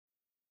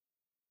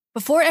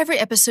Before every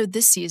episode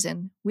this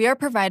season, we are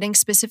providing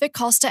specific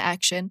calls to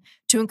action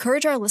to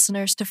encourage our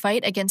listeners to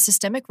fight against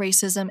systemic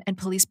racism and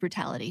police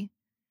brutality.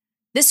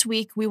 This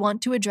week, we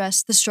want to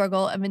address the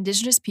struggle of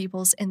Indigenous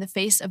peoples in the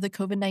face of the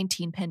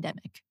COVID-19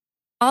 pandemic.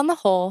 On the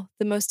whole,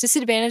 the most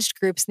disadvantaged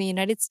groups in the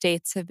United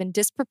States have been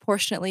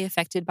disproportionately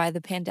affected by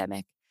the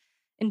pandemic.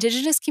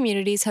 Indigenous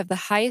communities have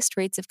the highest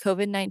rates of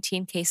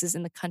COVID-19 cases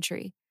in the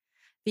country.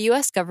 The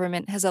U.S.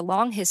 government has a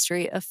long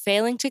history of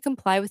failing to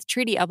comply with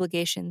treaty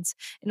obligations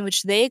in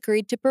which they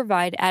agreed to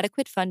provide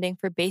adequate funding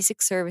for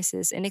basic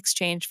services in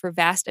exchange for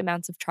vast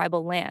amounts of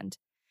tribal land.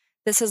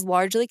 This has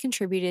largely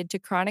contributed to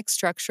chronic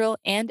structural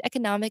and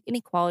economic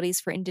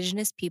inequalities for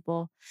Indigenous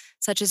people,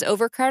 such as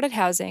overcrowded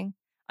housing,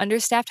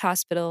 understaffed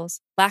hospitals,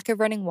 lack of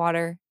running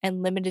water,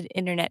 and limited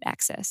internet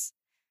access.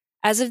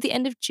 As of the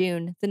end of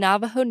June, the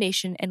Navajo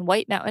Nation and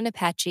White Mountain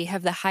Apache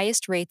have the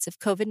highest rates of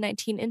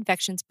COVID-19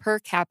 infections per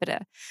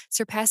capita,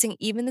 surpassing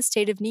even the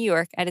state of New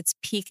York at its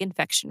peak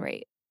infection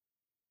rate.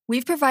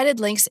 We've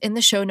provided links in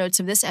the show notes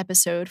of this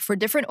episode for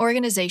different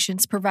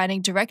organizations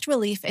providing direct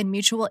relief and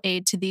mutual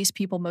aid to these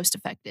people most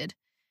affected.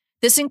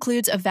 This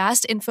includes a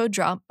vast info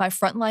drop by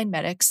frontline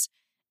medics,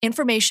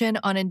 information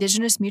on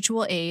Indigenous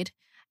mutual aid,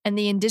 and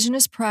the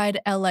Indigenous Pride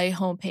LA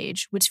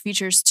homepage, which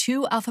features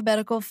 2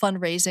 alphabetical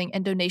fundraising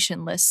and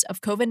donation lists of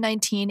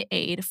COVID-19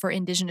 aid for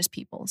Indigenous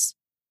peoples.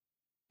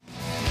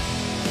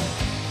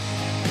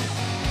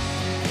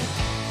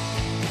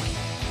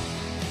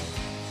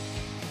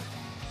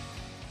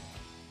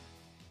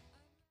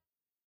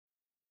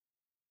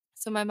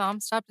 So my mom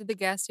stopped at the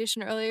gas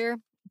station earlier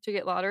to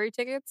get lottery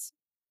tickets,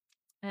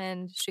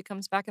 and she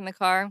comes back in the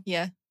car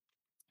Yeah.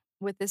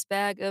 with this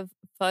bag of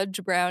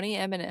fudge brownie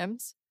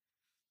M&Ms.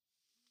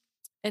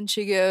 And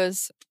she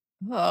goes,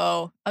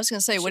 Oh, I was going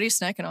to say, what are you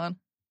snacking on?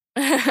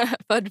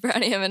 fudge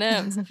brownie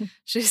M&Ms.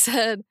 She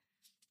said,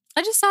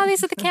 I just saw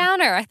these at the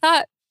counter. I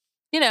thought,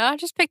 I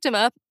just picked them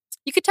up.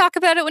 You could talk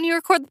about it when you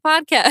record the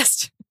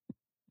podcast.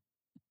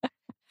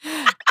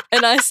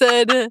 And I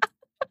said,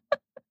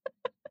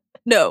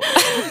 no.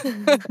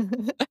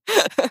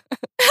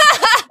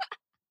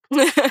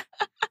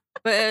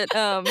 But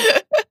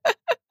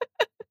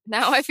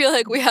now I feel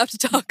like we have to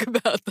talk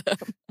about them.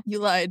 You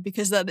lied,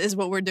 because that is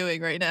what we're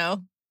doing right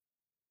now.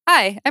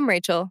 Hi, I'm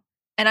Rachel.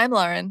 And I'm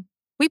Lauren.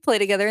 We play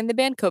together in the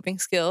band Coping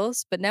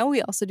Skills, but now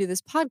we also do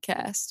this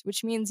podcast,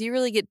 which means you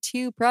really get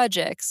 2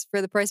 projects for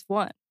the price of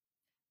 1.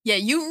 Yeah,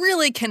 you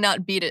really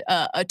cannot beat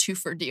a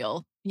 2-for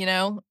deal,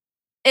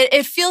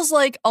 It feels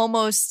like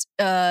almost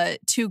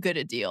too good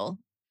a deal.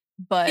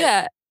 But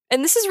yeah,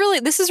 and this is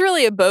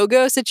really a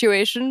BOGO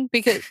situation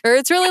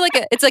it's really like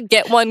it's like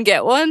get one.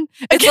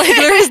 It's like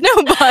there is no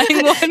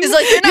buying one. It's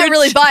like you're not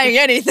really buying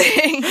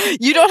anything.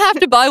 You don't have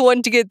to buy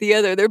one to get the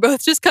other. They're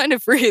both just kind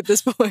of free at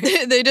this point.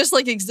 They just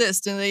like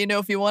exist, and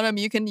if you want them,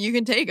 you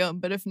can take them.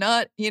 But if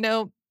not,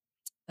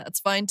 that's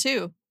fine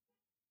too.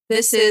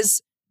 This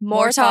is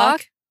More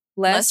Talk,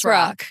 Less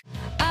Rock.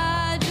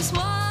 I just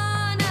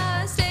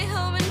wanna stay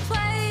home and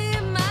play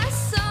my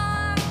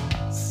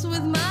songs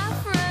with my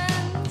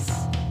friends.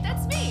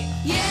 That's me.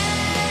 Yeah.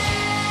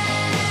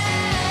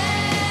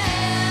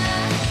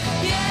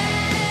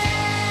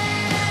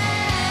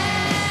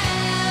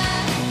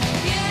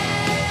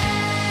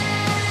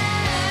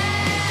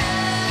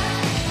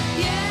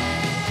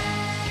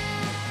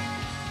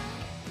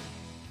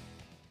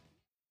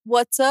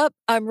 What's up?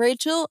 I'm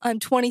Rachel. I'm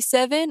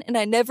 27, and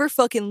I never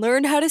fucking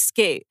learned how to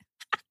skate.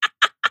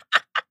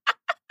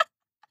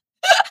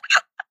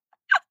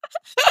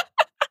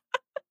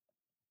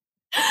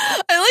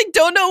 I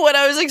don't know what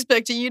I was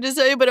expecting you to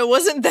say, but it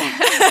wasn't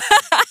that.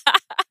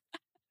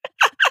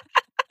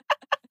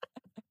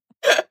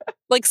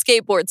 Like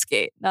skateboard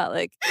skate, not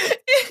like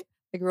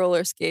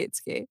roller skate.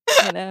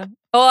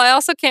 Oh, I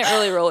also can't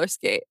really roller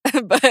skate,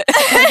 but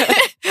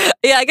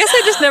yeah, I guess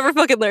I just never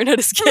fucking learned how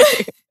to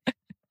skate.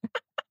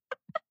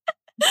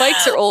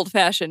 Bikes are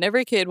old-fashioned.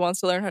 Every kid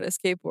wants to learn how to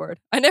skateboard.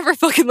 I never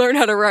fucking learned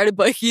how to ride a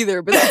bike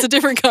either, but that's a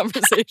different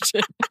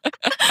conversation.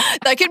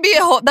 That could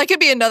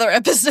be another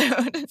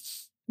episode.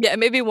 Yeah,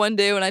 maybe one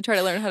day when I try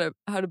to learn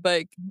how to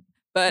bike.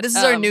 But this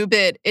is our new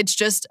bit. It's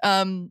just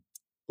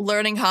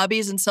learning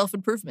hobbies and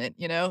self-improvement,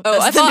 Oh,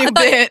 That's the new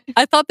bit.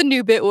 I thought the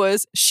new bit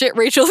was shit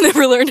Rachel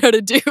never learned how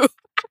to do.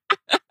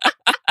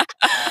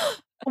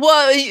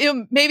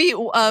 Well, maybe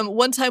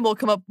one time we'll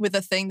come up with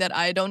a thing that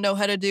I don't know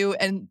how to do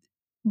and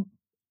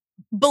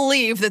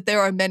believe that there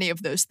are many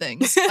of those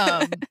things.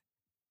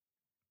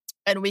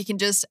 And we can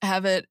just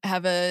have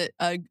a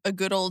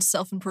good old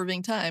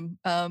self-improving time.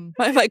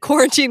 My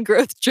quarantine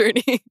growth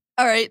journey.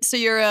 All right, so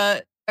you're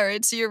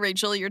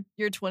Rachel,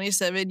 you're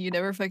 27, you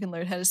never fucking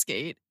learned how to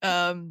skate.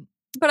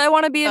 But I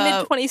want to be a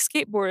mid-20s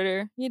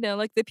skateboarder,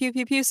 like the Pew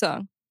Pew Pew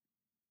song.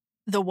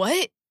 The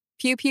what?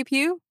 Pew Pew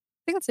Pew?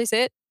 I think that's how you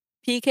say it.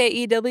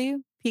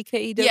 PKEW?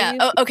 PKEW? Yeah,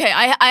 oh, okay.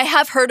 I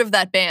have heard of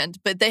that band,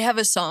 but they have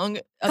a song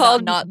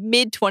called not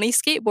Mid-20s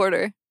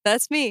Skateboarder.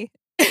 That's me.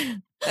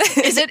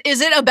 Is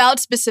it about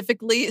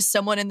specifically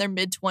someone in their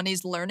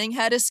mid-20s learning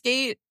how to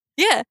skate?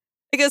 Yeah.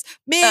 It goes,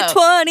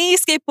 mid-20s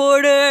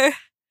skateboarder.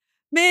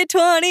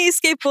 Mid-20s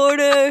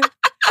skateboarder.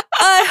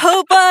 I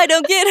hope I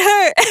don't get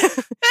hurt.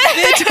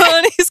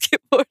 Mid-20s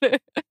skateboarder.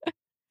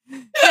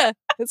 Yeah,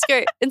 it's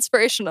great.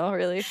 Inspirational,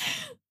 really.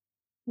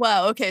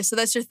 Wow. Okay, so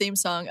that's your theme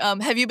song.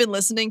 Have you been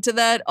listening to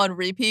that on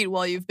repeat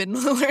while you've been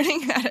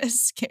learning how to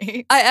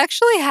skate? I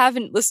actually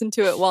haven't listened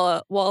to it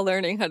while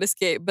learning how to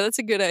skate, but that's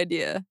a good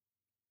idea.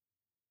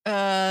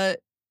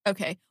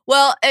 Okay.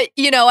 Well,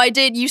 I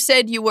did. You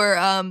said you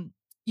were,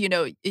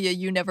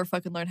 you never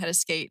fucking learned how to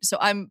skate. So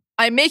I'm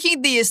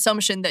making the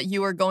assumption that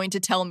you are going to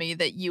tell me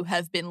that you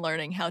have been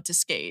learning how to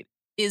skate.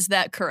 Is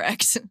that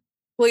correct?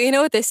 Well, you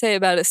know what they say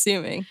about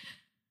assuming.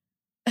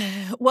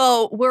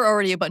 Well, we're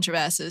already a bunch of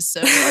asses,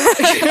 so.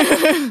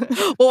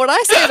 Well, what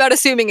I say about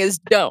assuming is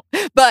don't.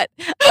 But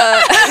you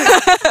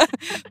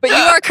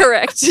are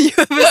correct. You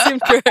have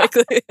assumed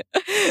correctly.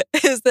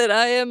 Is that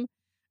I am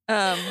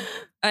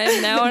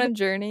now on a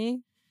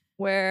journey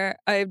where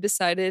I have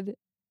decided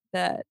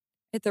that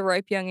at the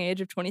ripe young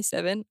age of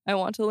 27, I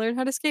want to learn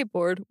how to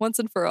skateboard once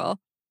and for all.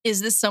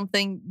 Is this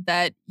something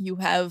that you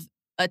have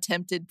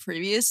attempted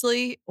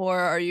previously, or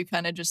are you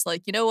kind of just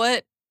like, you know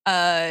what?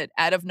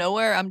 Out of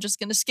nowhere, I'm just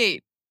gonna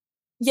skate.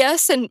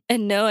 Yes and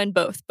no and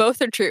both.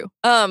 Both are true.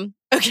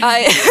 Okay.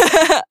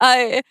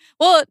 I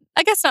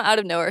guess not out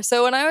of nowhere.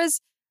 So when I was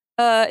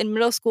in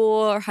middle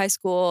school or high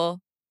school,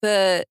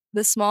 the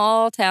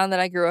small town that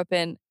I grew up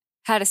in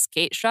had a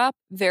skate shop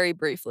very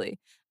briefly.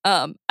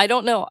 I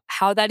don't know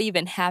how that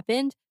even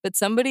happened, but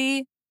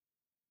somebody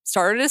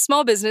started a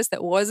small business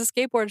that was a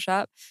skateboard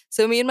shop.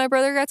 So me and my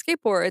brother got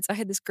skateboards. I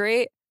had this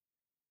great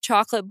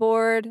chocolate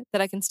board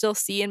that I can still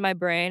see in my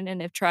brain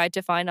and have tried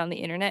to find on the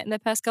internet in the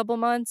past couple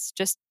months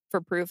just for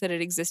proof that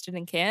it existed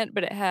and can't.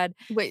 But it had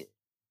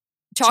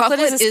chocolate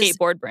is a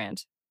skateboard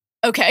brand.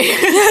 Okay.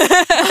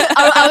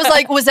 I was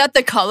like, was that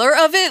the color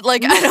of it?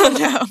 Like, I don't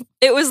know.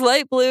 It was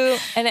light blue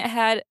and it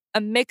had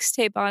a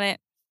mixtape on it.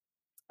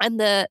 And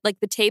the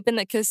tape in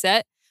the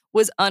cassette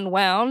was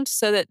unwound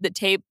so that the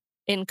tape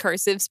in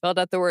cursive spelled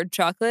out the word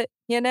chocolate,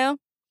 And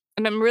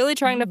I'm really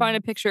trying to find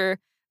a picture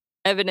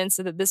evidence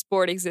that this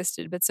board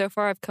existed, but so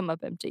far I've come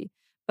up empty.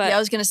 But yeah, I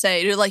was gonna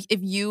say, like, if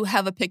you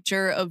have a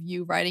picture of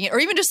you writing it, or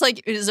even just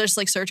like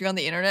searching on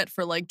the internet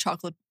for like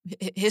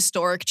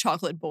historic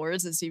chocolate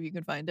boards and see if you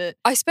can find it.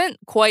 I spent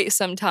quite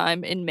some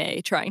time in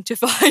May trying to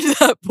find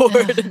that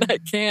board and I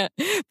can't.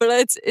 But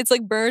it's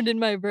like burned in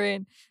my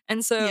brain.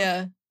 And so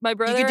yeah, my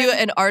brother, you could do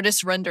an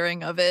artist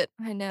rendering of it.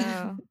 I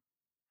know.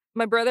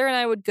 My brother and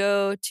I would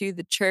go to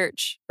the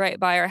church right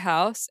by our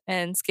house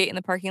and skate in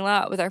the parking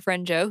lot with our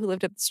friend Joe, who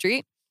lived up the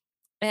street.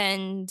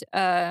 And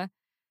I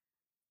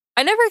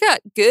never got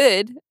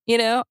good,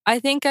 I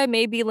think I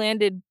maybe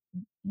landed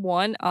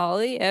one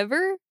ollie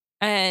ever.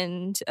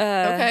 And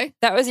okay.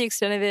 That was the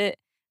extent of it.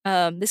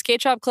 The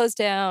skate shop closed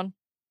down.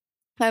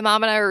 My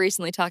mom and I were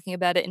recently talking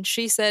about it, and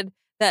she said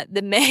that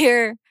the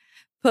mayor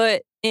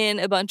put in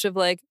a bunch of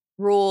like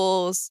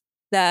rules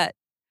that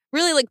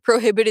really like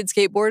prohibited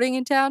skateboarding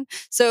in town.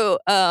 So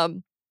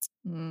it's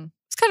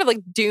kind of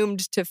like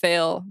doomed to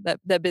fail,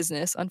 that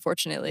business,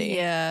 unfortunately.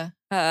 Yeah.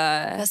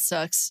 That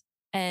sucks.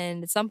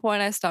 And at some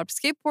point I stopped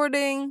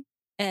skateboarding,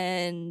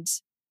 and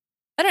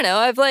I don't know,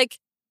 I've like,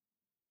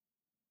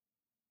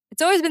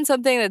 it's always been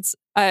something that's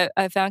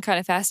I found kind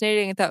of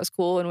fascinating and thought was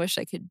cool and wish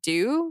I could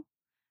do.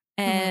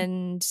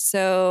 And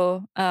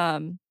so,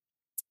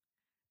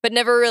 but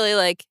never really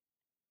like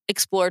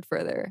explored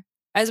further.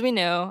 As we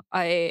know,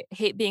 I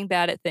hate being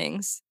bad at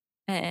things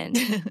and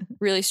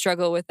really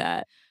struggle with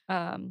that.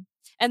 And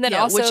then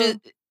also,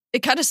 it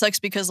kind of sucks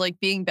because like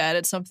being bad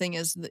at something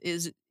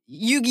is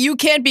you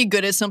can't be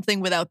good at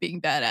something without being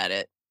bad at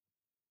it.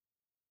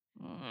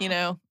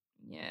 Yeah.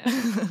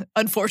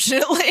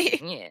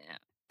 Unfortunately.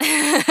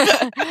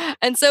 Yeah.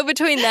 And so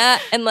between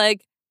that and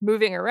like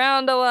moving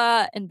around a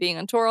lot and being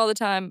on tour all the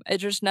time,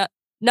 it's just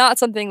not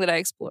something that I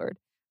explored.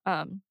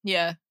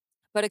 Yeah.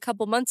 But a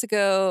couple months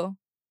ago,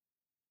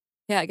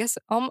 I guess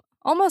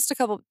almost a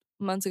couple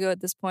months ago at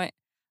this point,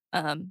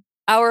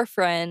 our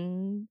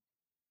friend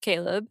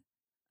Caleb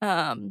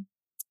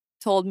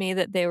told me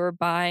that they were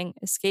buying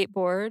a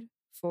skateboard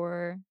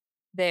for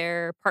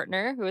their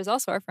partner, who is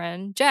also our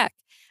friend, Jack.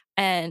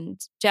 And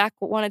Jack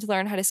wanted to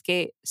learn how to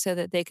skate so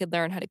that they could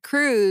learn how to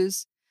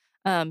cruise,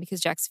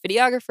 because Jack's a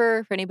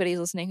videographer, for anybody who's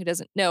listening who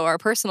doesn't know, our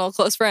personal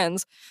close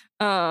friends.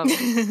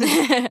 And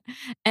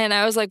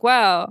I was like,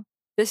 wow,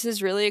 this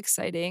is really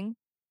exciting.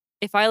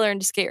 If I learn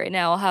to skate right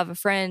now, I'll have a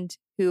friend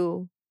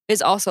who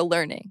is also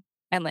learning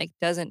and like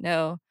doesn't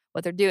know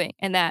what they're doing.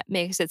 And that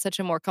makes it such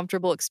a more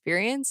comfortable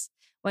experience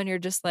when you're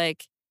just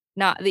like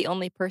not the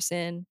only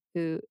person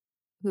who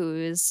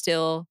is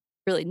still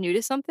really new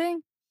to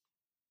something.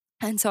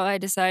 And so I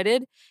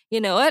decided,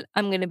 you know what?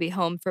 I'm going to be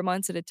home for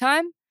months at a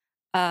time.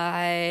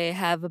 I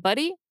have a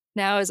buddy.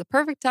 Now is a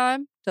perfect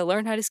time to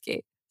learn how to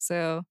skate.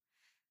 So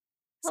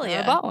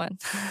I bought one.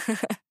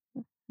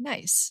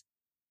 Nice.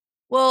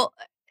 Well,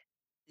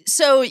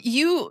 so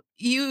you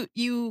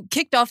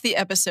kicked off the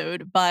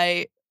episode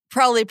by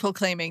proudly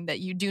proclaiming that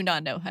you do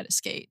not know how to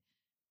skate.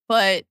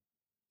 But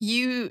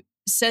you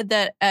said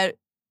that at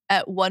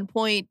at one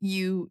point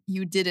you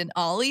did an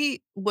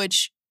ollie,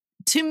 which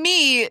to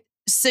me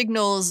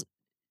signals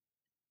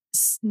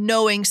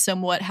knowing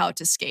somewhat how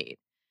to skate.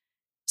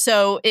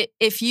 So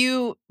if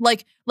you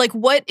like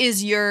what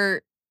is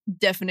your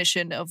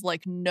definition of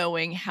like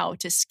knowing how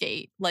to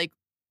skate? Like,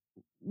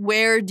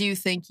 where do you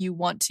think you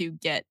want to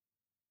get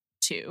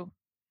to?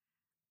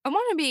 I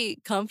want to be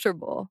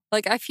comfortable.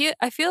 Like I feel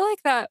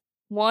like that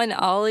one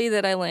ollie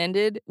that I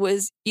landed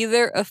was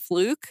either a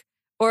fluke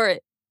or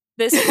at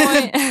this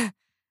point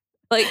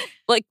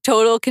like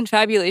total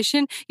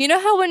confabulation. You know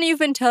how when you've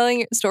been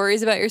telling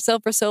stories about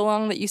yourself for so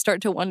long that you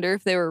start to wonder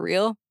if they were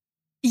real?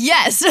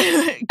 Yes.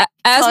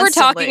 As we're talking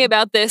Constantly.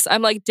 about this,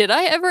 I'm like, did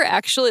I ever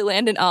actually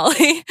land an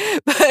ollie?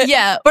 But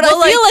Yeah, but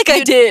well, I feel like I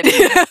you- did.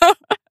 You know?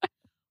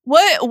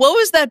 What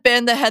was that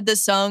band that had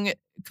this song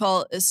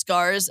called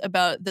Scars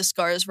about the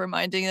scars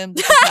reminding them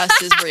that the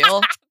past is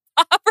real?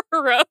 Papa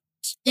Roach.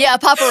 Yeah,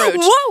 Papa Roach.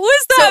 What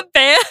was that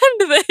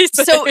band?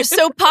 They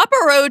So Papa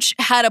Roach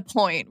had a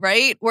point,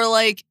 right? Where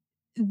like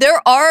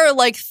there are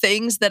like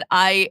things that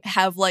I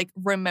have like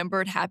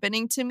remembered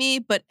happening to me,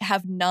 but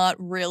have not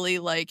really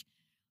like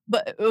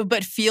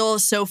but feel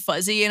so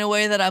fuzzy in a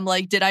way that I'm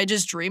like, did I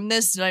just dream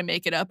this? Did I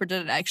make it up or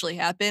did it actually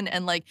happen?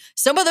 And like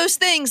some of those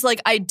things,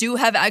 like I do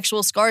have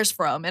actual scars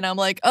from, and I'm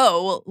like,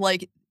 oh, well,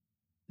 like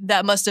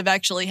that must have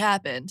actually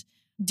happened.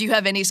 Do you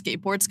have any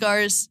skateboard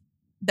scars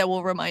that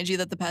will remind you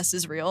that the past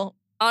is real?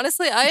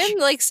 Honestly, I am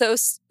like so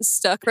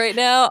stuck right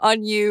now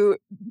on you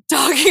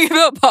talking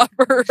about Papa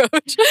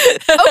Roach.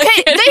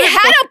 Okay, they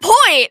had a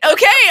point.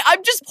 Okay,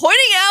 I'm just pointing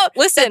out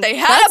Listen, that they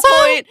had that a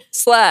song point.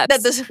 slaps.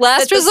 that the-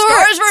 Last that the resort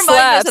scars remind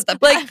us slaps. that the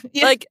like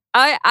yeah. like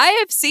I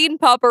have seen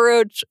Papa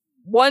Roach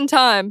one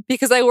time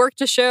because I worked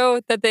a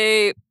show that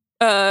they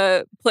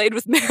played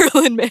with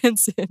Marilyn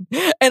Manson,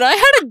 and I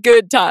had a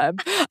good time.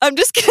 I'm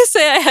just gonna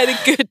say I had a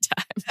good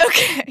time.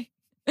 Okay.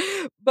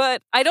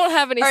 But I don't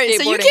have any All right,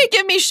 skateboarding. so you can't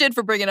give me shit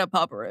for bringing up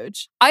Papa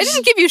Roach. I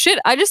didn't give you shit.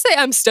 I just say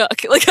I'm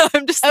stuck. Like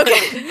I'm just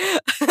Okay.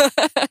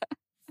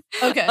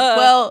 Okay. Uh,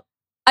 well,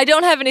 I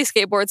don't have any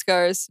skateboard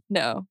scars.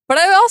 No, but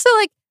I also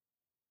like,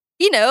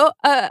 you know,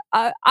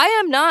 I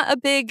am not a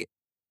big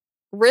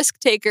risk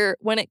taker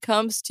when it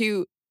comes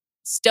to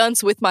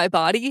stunts with my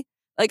body.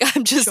 Like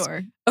I'm just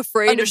sure.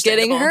 afraid of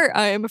getting Understandable. hurt.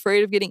 I am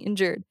afraid of getting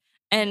injured.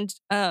 And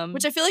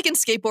Which I feel like in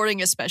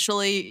skateboarding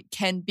especially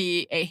can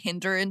be a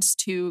hindrance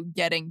to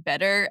getting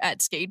better at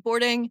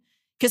skateboarding.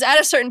 Because at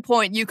a certain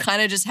point, you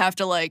kind of just have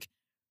to like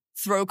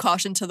throw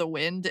caution to the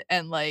wind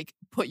and like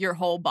put your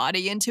whole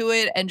body into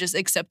it and just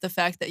accept the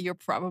fact that you're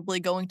probably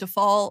going to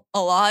fall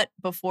a lot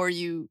before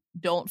you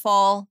don't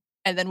fall.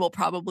 And then we'll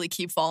probably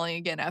keep falling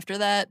again after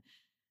that.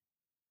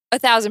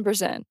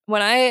 1,000%.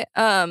 When I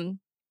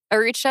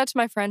reached out to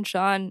my friend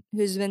Sean,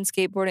 who's been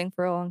skateboarding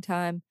for a long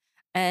time,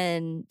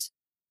 and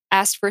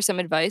asked for some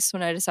advice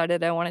when I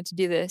decided I wanted to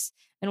do this.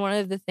 And one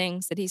of the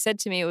things that he said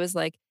to me was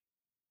like,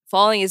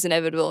 falling is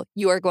inevitable.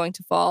 You are going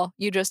to fall.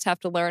 You just have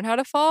to learn how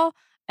to fall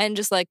and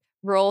just like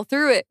roll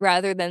through it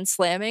rather than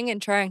slamming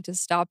and trying to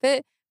stop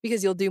it,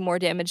 because you'll do more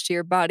damage to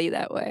your body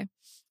that way.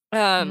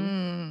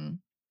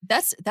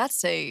 That's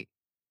a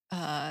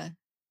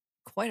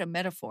quite a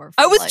metaphor.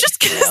 For I was life,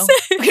 just you gonna know?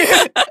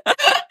 say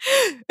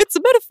it's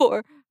a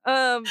metaphor.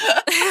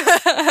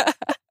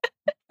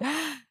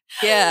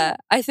 Yeah,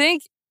 I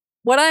think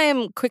what I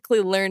am quickly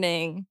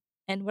learning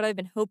and what I've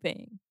been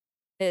hoping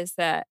is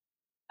that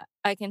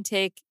I can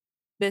take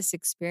this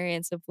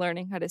experience of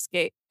learning how to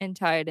skate and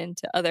tie it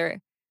into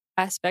other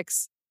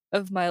aspects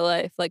of my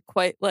life, like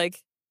quite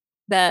like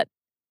that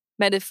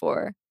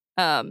metaphor.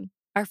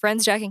 Our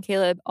friends Jack and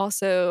Caleb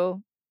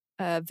also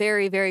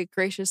very, very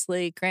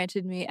graciously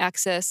granted me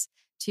access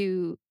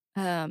to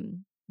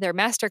their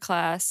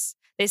masterclass.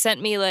 They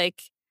sent me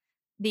like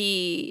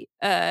the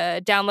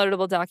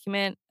downloadable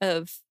document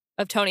of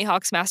Tony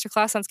Hawk's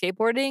masterclass on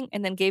skateboarding,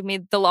 and then gave me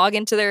the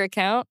login to their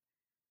account.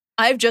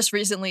 I've just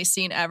recently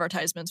seen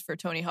advertisements for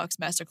Tony Hawk's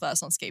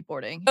masterclass on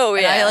skateboarding. Oh,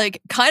 And yeah. I like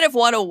kind of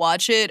want to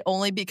watch it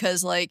only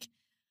because like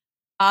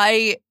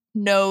I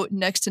know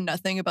next to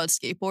nothing about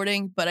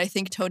skateboarding, but I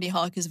think Tony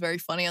Hawk is very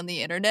funny on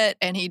the internet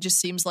and he just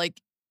seems like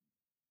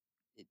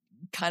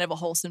kind of a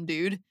wholesome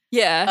dude.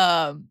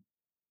 Yeah.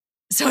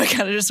 So I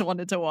kind of just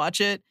wanted to watch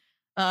it.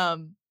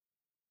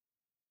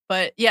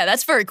 But yeah,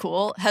 that's very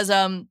cool.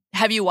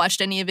 Have you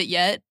watched any of it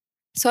yet?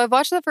 So I've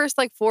watched the first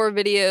like 4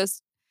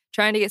 videos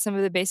trying to get some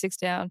of the basics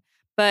down.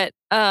 But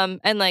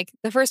and like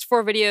the first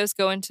 4 videos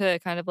go into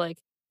kind of like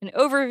an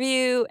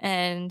overview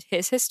and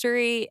his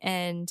history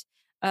and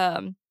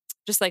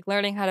just like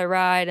learning how to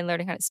ride and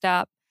learning how to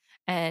stop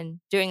and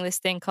doing this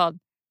thing called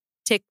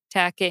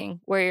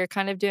tic-tacking, where you're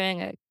kind of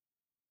doing a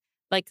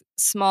like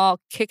small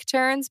kick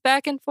turns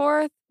back and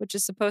forth, which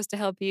is supposed to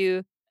help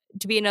you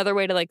to be another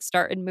way to like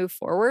start and move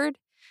forward.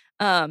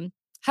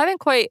 Haven't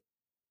quite,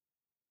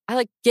 I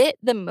like get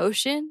the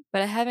motion,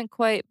 but I haven't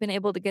quite been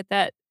able to get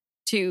that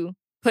to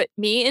put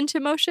me into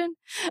motion.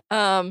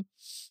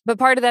 But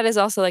part of that is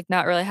also like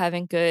not really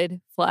having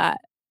good, flat,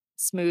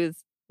 smooth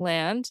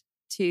land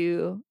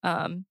to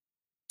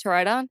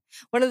ride on.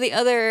 One of the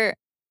other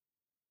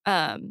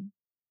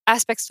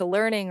aspects to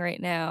learning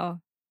right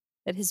now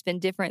that has been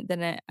different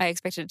than I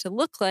expected it to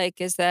look like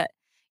is that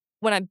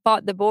when I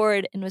bought the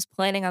board and was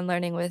planning on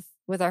learning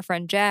with our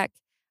friend Jack,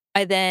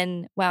 I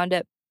then wound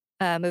up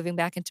moving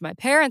back into my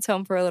parents'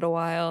 home for a little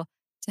while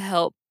to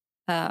help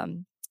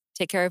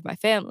take care of my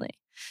family.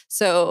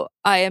 So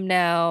I am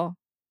now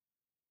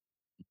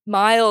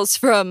miles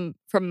from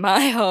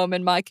my home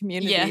and my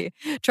community,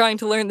 trying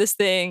to learn this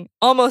thing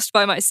almost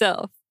by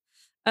myself.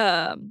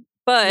 But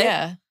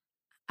Yeah.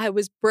 I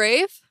was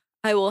brave.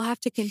 I will have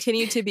to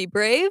continue to be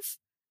brave.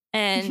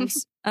 And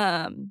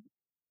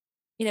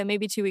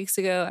maybe 2 weeks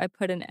ago, I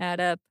put an ad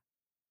up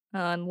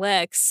on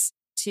Lex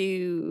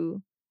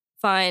to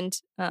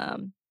find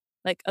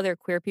like other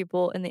queer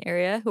people in the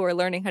area who are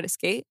learning how to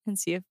skate and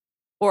see if,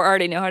 or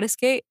already know how to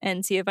skate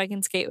and see if I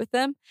can skate with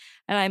them.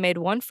 And I made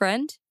one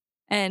friend,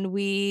 and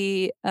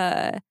we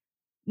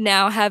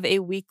now have a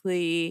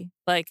weekly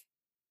like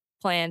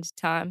planned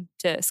time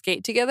to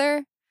skate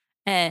together.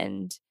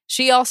 And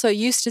she also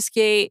used to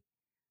skate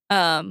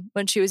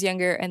when she was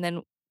younger, and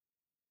then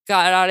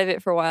got out of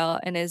it for a while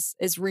and is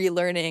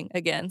relearning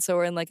again. So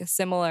we're in like a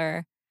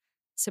similar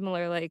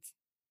like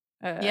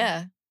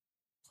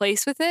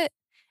place with it.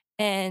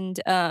 And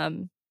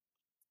so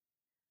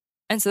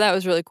that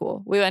was really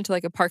cool. We went to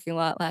like a parking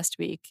lot last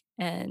week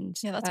and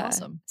that's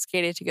awesome.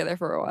 Skated together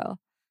for a while.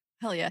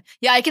 Hell yeah.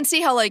 Yeah, I can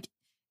see how like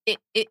it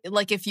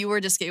like if you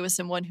were to skate with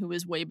someone who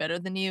is way better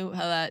than you,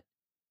 how that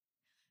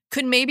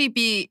could maybe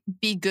be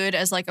good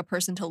as like a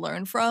person to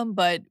learn from,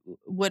 but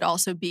would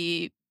also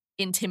be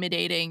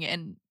intimidating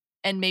and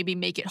maybe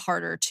make it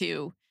harder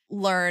to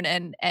learn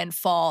and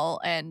fall.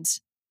 And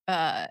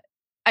I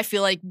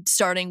feel like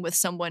starting with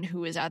someone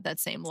who is at that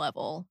same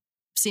level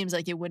seems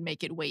like it would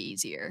make it way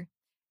easier.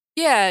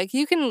 Yeah,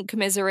 you can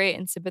commiserate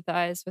and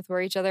sympathize with where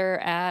each other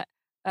are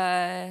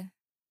at.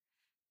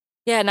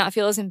 Not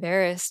feel as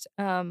embarrassed.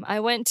 I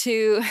went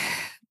to,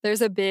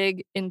 there's a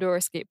big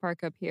indoor skate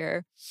park up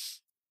here,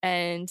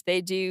 and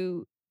they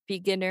do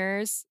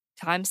beginners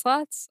time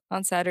slots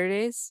on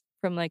Saturdays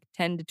from like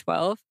 10 to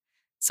 12.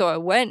 So I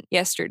went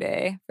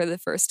yesterday for the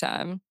first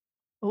time.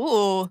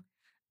 Ooh.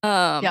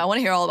 Yeah, I want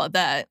to hear all about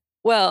that.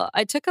 Well,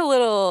 I took a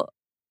little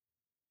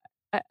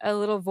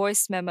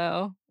voice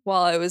memo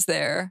while I was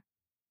there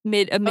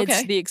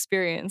amidst the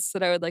experience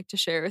that I would like to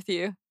share with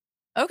you.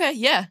 Okay,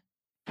 yeah.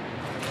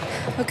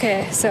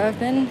 Okay, so I've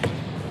been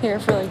here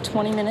for like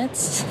 20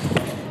 minutes.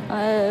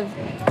 I've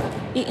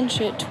eaten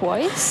shit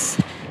twice,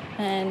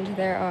 and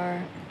there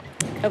are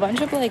a bunch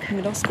of like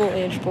middle school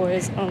age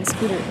boys on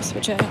scooters,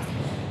 which I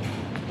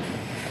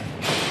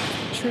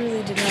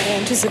truly did not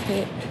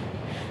anticipate.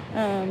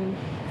 And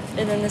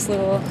then this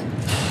little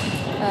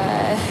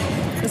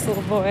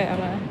boy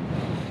on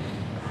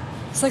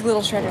it's like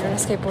little shredder on a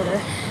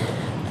skateboarder.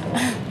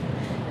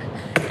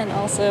 And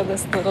also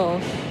this little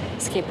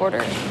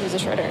skateboarder who's a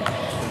shredder.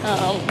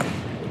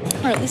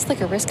 Or at least like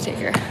a risk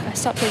taker. I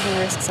stopped taking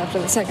risks after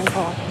the second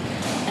fall.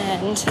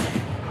 And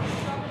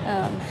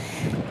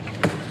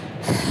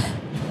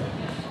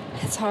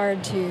it's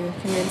hard to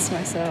convince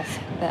myself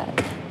that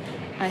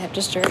I have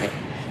just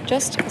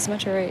as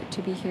much a right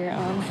to be here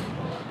on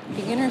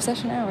beginner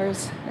session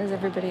hours as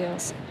everybody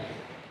else.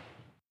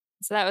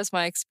 So that was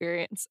my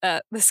experience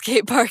at the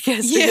skate park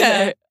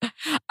yesterday. Yeah.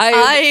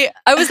 I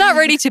was not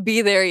ready to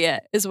be there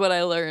yet, is what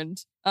I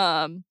learned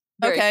very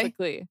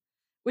quickly,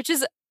 which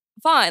is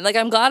fine. Like,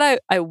 I'm glad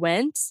I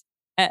went,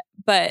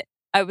 but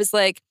I was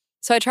like,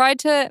 so I tried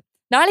to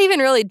not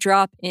even really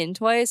drop in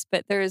twice,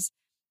 but because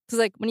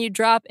like when you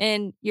drop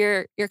in,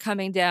 you're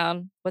coming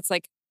down what's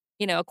like,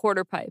 a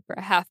quarter pipe or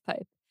a half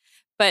pipe.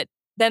 But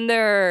then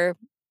there are,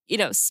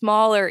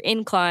 smaller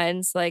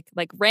inclines, like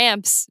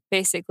ramps,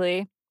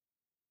 basically,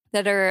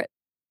 that are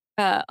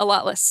a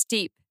lot less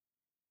steep.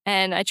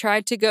 And I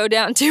tried to go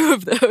down 2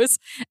 of those,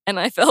 and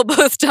I fell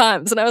both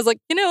times. And I was like,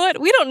 you know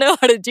what? We don't know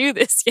how to do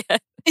this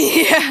yet.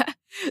 Yeah.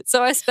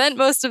 So I spent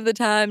most of the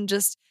time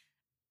just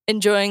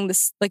enjoying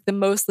this, like the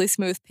mostly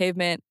smooth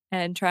pavement,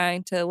 and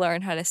trying to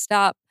learn how to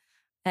stop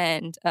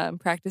and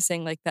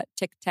practicing like that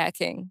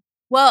tic-tacking.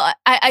 Well,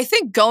 I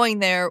think going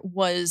there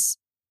was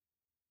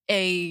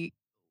a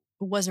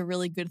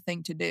really good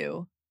thing to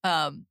do.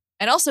 And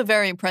also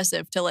very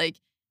impressive to like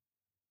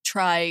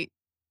try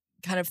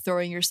kind of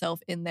throwing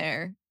yourself in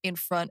there in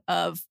front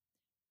of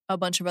a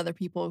bunch of other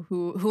people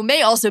who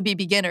may also be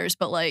beginners,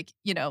 but like,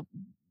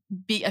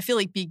 I feel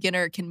like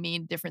beginner can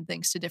mean different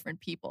things to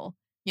different people,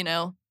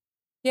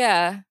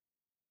 Yeah.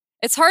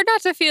 It's hard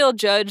not to feel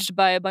judged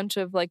by a bunch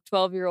of like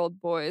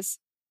 12-year-old boys.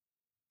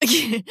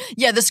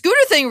 Yeah, the scooter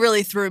thing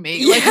really threw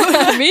me. Like,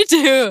 yeah, me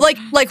too.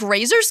 Like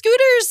Razor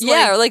scooters?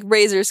 Yeah, or like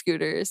Razor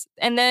scooters.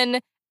 And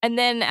then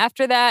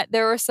after that,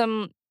 there were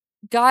some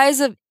guys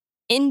of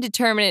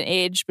indeterminate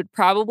age, but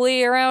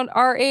probably around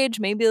our age,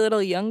 maybe a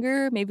little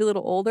younger, maybe a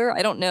little older,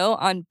 I don't know,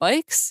 on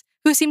bikes,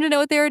 who seemed to know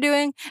what they were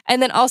doing.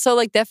 And then also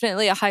like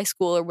definitely a high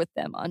schooler with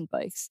them on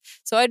bikes.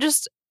 So I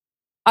just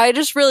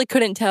really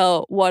couldn't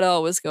tell what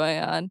all was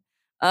going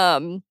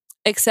on.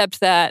 Except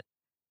that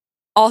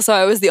also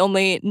I was the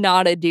only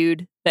not a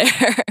dude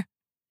there.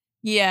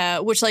 Yeah,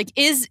 which like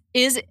is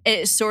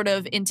sort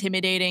of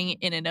intimidating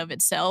in and of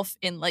itself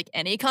in like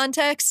any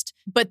context,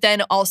 but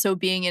then also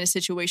being in a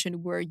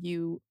situation where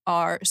you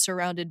are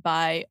surrounded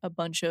by a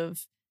bunch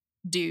of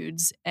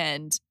dudes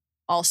and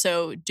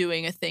also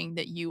doing a thing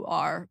that you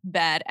are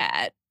bad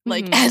at,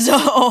 like Mhm. as a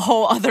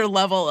whole other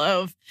level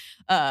of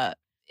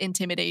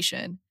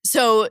intimidation.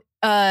 So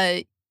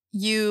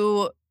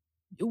you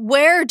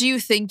where do you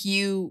think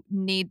you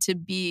need to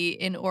be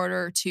in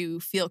order to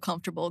feel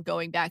comfortable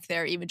going back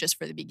there, even just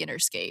for the beginner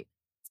skate?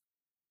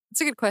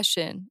 It's a good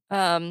question.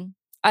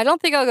 I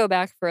don't think I'll go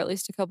back for at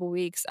least a couple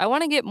weeks. I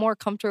want to get more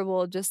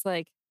comfortable just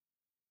like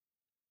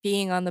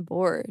being on the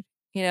board.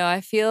 You know,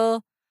 I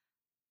feel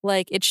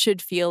like it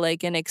should feel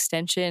like an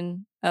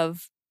extension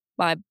of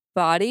my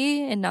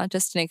body and not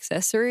just an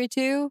accessory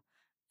to.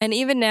 And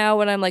even now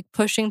when I'm like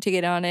pushing to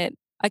get on it,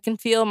 I can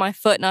feel my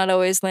foot not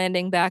always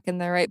landing back in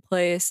the right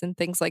place and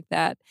things like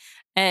that.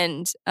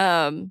 And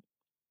and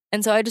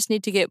so I just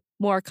need to get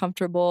more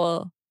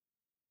comfortable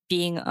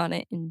being on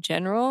it in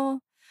general.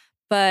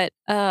 But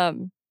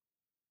and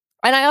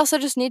I also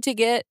just need to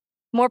get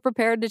more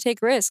prepared to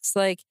take risks.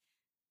 Like,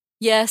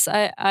 yes,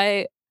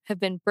 I have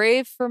been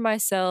brave for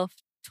myself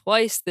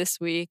twice this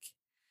week.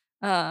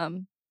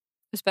 Um,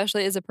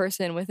 especially as a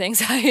person with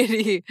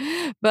anxiety.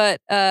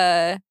 But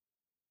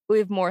we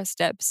have more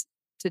steps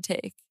to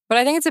take. But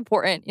I think it's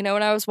important. You know,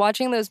 when I was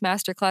watching those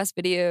masterclass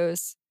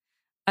videos,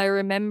 I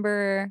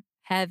remember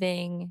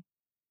having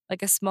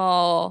like a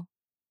small,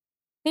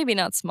 maybe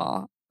not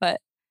small,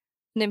 but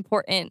an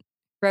important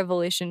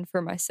revelation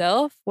for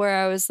myself where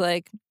I was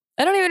like,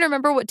 I don't even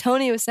remember what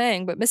Tony was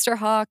saying, but Mr.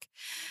 Hawk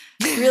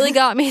really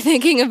got me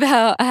thinking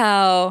about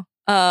how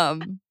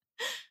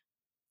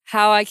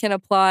I can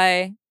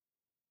apply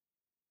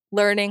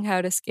learning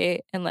how to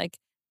skate and like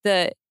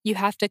you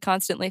have to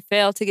constantly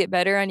fail to get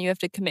better and you have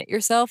to commit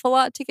yourself a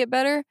lot to get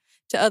better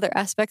to other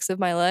aspects of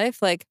my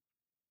life. Like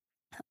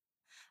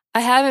I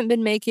haven't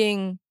been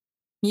making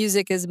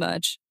music as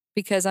much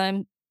because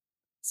I'm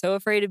so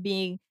afraid of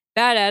being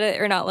bad at it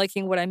or not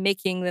liking what I'm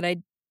making that I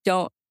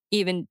don't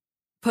even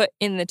put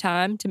in the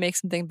time to make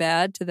something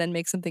bad to then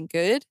make something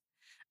good.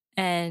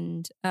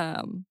 And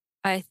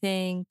I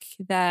think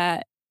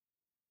that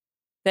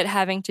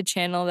having to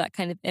channel that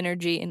kind of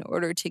energy in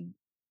order to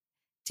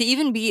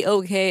even be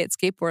okay at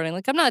skateboarding.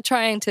 Like I'm not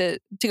trying to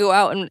go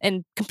out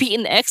and compete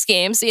in the X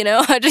Games, you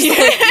know. I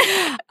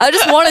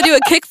just want to do a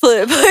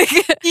kickflip. Like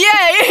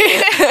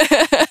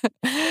Yeah.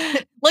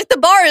 Like the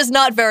bar is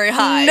not very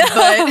high,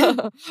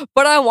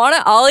 but I want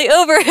to ollie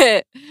over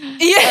it.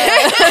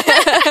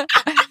 Yeah.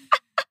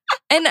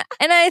 And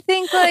I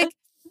think like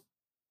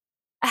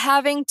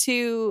having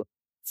to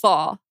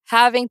fall,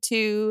 having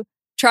to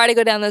try to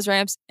go down those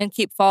ramps and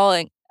keep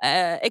falling,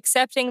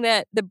 accepting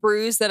that the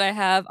bruise that I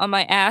have on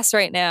my ass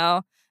right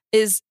now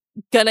is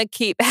gonna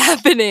keep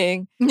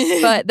happening,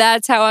 but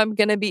that's how I'm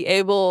gonna be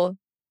able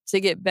to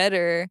get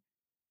better,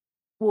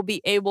 will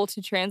be able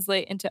to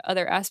translate into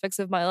other aspects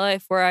of my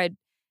life where I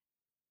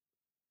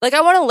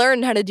want to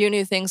learn how to do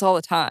new things all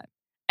the time.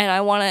 And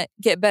I want to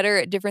get better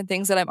at different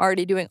things that I'm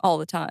already doing all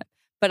the time.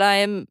 But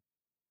I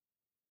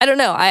don't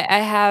know, I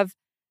have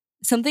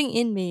something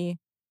in me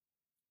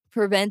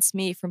prevents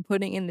me from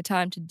putting in the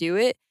time to do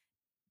it,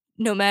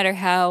 no matter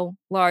how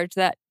large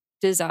that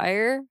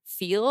desire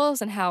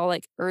feels and how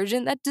like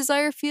urgent that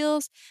desire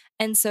feels.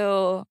 And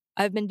so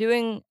I've been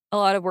doing a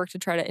lot of work to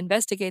try to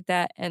investigate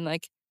that and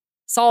like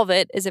solve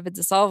it as if it's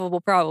a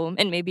solvable problem.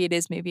 And maybe it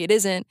is, maybe it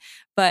isn't.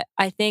 But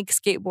I think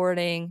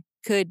skateboarding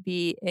could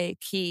be a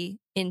key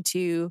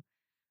into,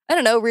 I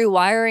don't know,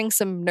 rewiring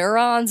some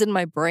neurons in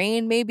my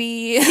brain,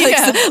 maybe.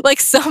 Yeah. like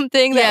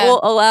something that Yeah.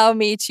 will allow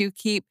me to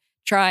keep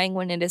trying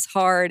when it is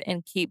hard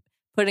and keep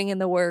putting in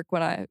the work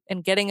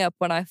and getting up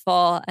when I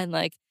fall and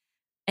like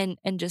and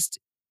just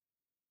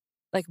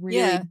like really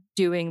Yeah.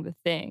 doing the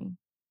thing.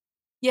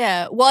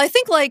 Yeah. Well, I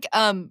think like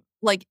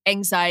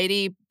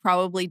anxiety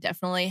probably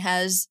definitely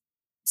has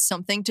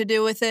something to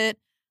do with it.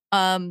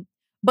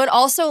 But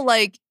also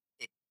like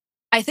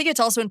I think it's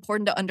also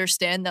important to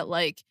understand that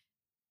like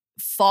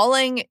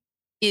falling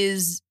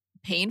is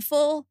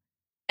painful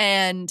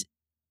and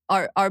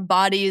our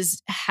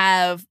bodies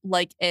have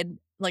like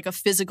a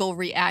physical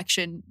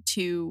reaction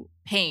to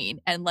pain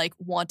and like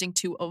wanting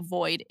to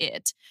avoid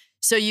it.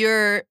 So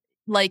you're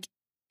like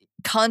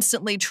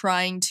constantly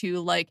trying to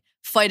like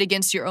fight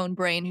against your own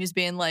brain who's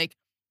being like,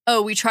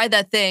 oh, we tried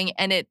that thing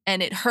and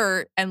it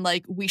hurt and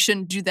like we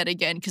shouldn't do that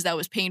again because that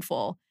was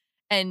painful.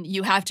 And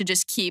you have to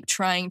just keep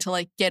trying to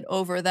like get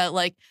over that,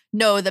 like,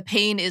 no, the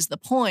pain is the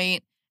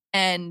point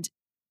and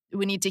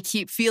we need to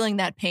keep feeling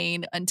that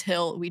pain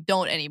until we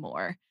don't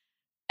anymore.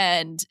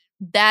 And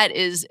that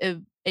is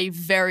a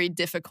very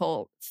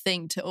difficult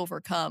thing to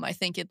overcome, I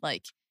think, in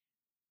like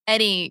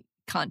any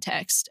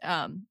context.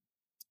 I'm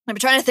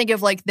trying to think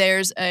of like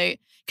because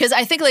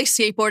I think like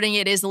skateboarding,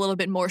 it is a little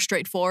bit more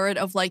straightforward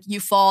of like you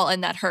fall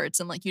and that hurts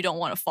and like you don't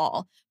want to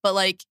fall. But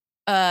like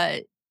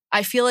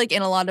I feel like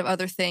in a lot of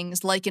other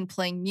things, like in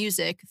playing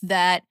music,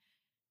 that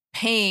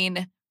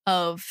pain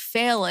of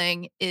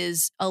failing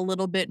is a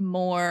little bit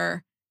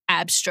more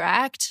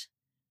abstract.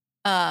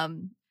 Well,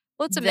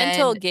 it's a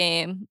mental then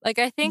game. Like,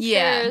 I think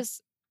yeah.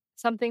 there's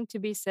something to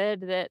be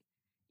said that,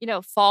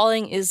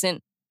 falling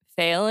isn't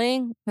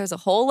failing. There's a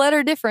whole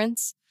letter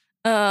difference.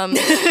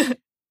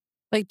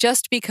 Like,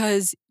 just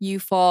because you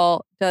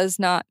fall does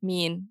not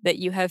mean that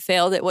you have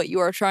failed at what you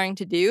are trying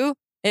to do.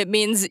 It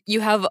means you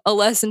have a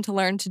lesson to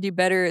learn to do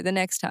better the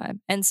next time.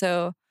 And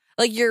so,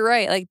 like, you're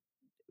right. Like,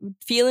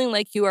 feeling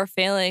like you are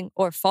failing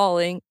or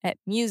falling at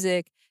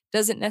music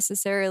doesn't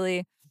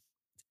necessarily,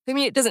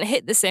 it doesn't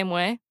hit the same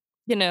way,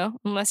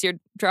 unless you're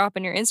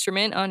dropping your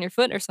instrument on your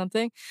foot or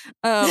something.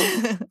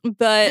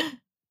 But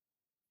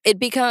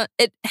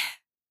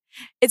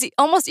it's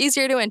almost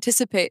easier to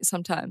anticipate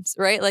sometimes,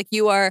 right? Like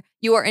you are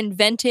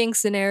inventing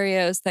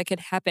scenarios that could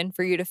happen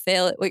for you to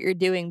fail at what you're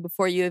doing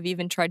before you have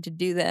even tried to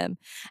do them.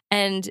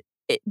 And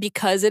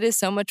because it is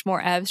so much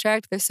more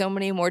abstract, there's so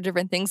many more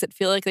different things that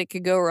feel like they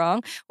could go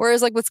wrong.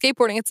 Whereas like with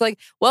skateboarding, it's like,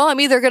 well, I'm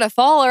either going to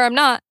fall or I'm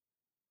not.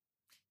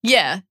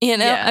 Yeah.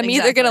 Yeah, I'm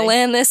either going to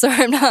land this or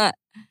I'm not.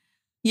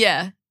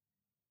 Yeah.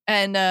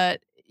 And,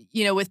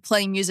 with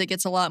playing music,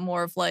 it's a lot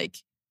more of like,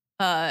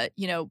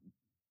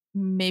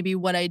 maybe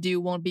what I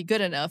do won't be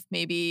good enough.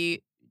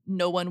 Maybe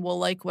no one will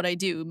like what I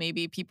do.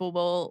 Maybe people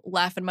will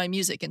laugh at my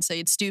music and say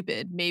it's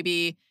stupid.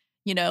 Maybe,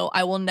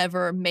 I will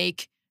never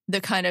make the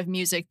kind of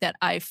music that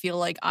I feel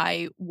like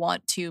I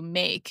want to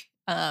make.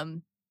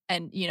 And,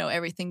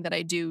 everything that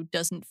I do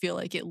doesn't feel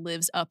like it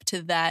lives up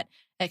to that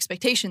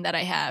expectation that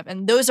I have.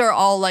 And those are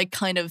all like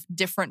kind of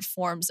different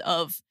forms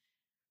of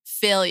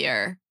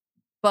failure.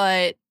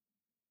 But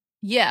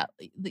yeah,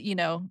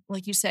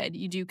 like you said,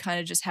 you do kind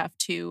of just have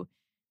to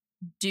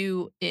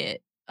do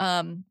it.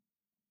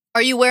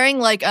 Are you wearing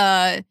like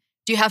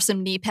do you have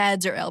some knee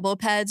pads or elbow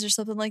pads or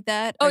something like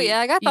that? Oh yeah,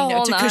 I got the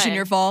whole to cushion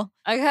your fall.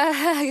 I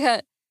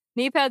got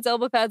knee pads,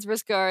 elbow pads,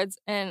 wrist guards,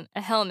 and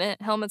a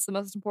helmet. Helmet's the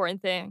most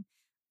important thing.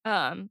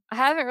 I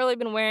haven't really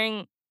been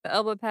wearing the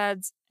elbow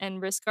pads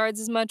and wrist guards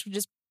as much, which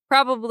is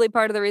probably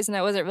part of the reason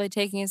I wasn't really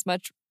taking as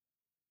much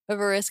of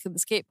a risk at the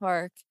skate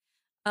park.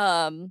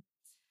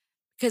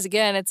 Because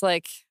again, it's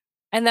like,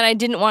 and then I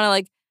didn't want to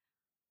like,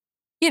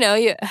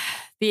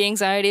 the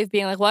anxiety of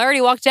being like, well, I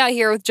already walked out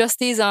here with just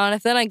these on.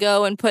 If then I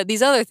go and put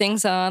these other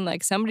things on,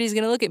 like somebody's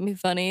going to look at me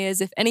funny, as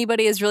if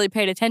anybody has really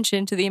paid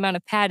attention to the amount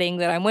of padding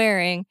that I'm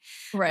wearing.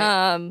 Right.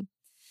 And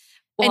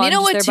you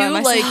know what too?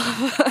 Like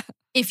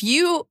if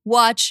you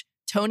watch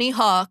Tony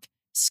Hawk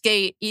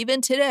skate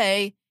even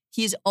today,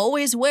 he's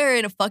always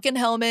wearing a fucking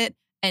helmet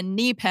and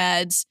knee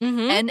pads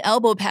and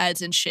elbow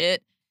pads and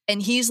shit.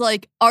 And he's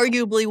like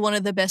arguably one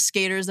of the best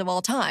skaters of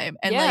all time.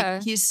 And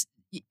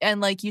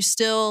like you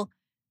still,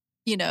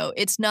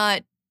 it's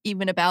not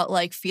even about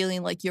like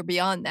feeling like you're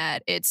beyond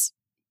that. It's,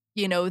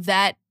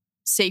 that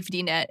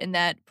safety net and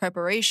that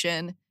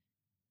preparation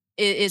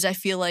is I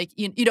feel like,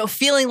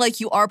 feeling like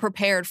you are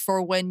prepared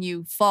for when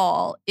you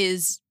fall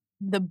is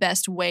the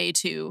best way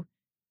to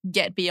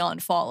get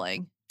beyond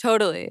falling.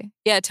 Totally.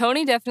 Yeah,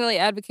 Tony definitely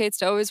advocates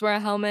to always wear a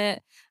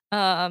helmet.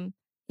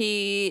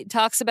 He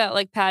talks about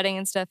like padding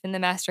and stuff in the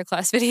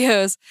masterclass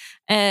videos.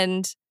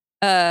 And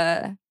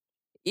the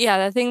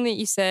thing that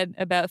you said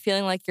about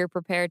feeling like you're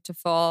prepared to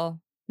fall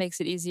makes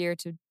it easier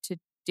to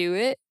do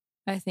it,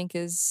 I think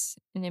is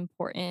an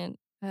important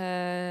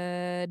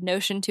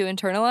notion to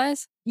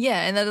internalize.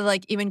 Yeah, and that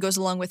like even goes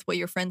along with what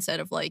your friend said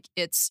of like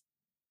it's,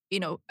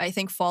 I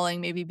think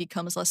falling maybe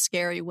becomes less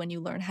scary when you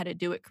learn how to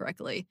do it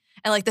correctly.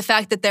 And like the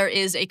fact that there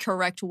is a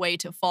correct way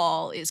to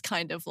fall is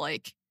kind of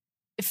like,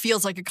 it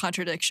feels like a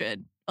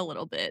contradiction a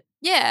little bit.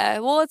 Yeah,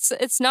 well,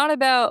 it's not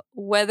about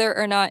whether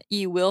or not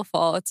you will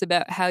fall. It's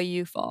about how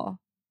you fall.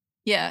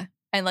 Yeah,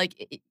 and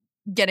like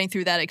getting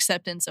through that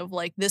acceptance of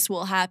like, this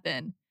will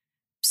happen.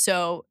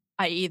 So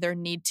I either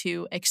need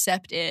to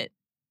accept it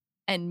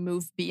and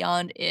move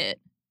beyond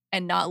it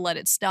and not let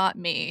it stop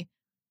me,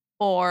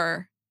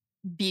 or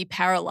be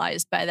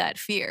paralyzed by that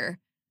fear,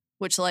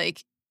 which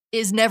like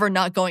is never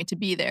not going to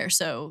be there.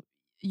 So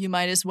you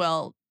might as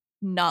well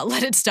not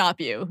let it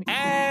stop you.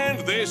 And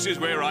this is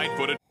where I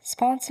put it.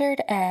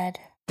 Sponsored ad.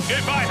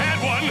 If I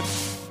had one.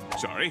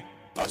 Sorry,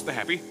 lost the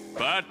happy,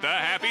 but the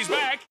happy's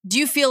back. Do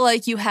you feel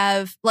like you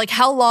have, like,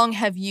 how long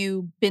have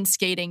you been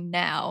skating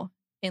now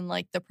in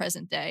like the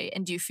present day?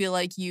 And do you feel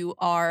like you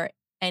are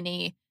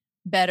any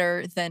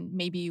better than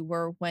maybe you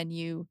were when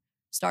you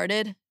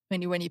started,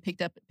 when you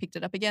picked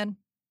it up again?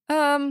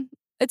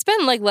 It's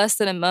been like less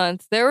than a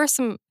month. There were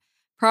some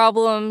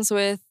problems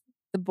with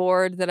the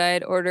board that I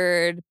had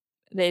ordered.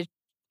 The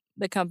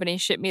company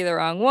shipped me the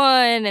wrong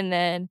one, and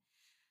then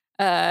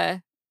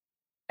I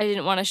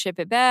didn't want to ship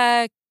it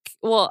back.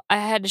 Well, I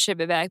had to ship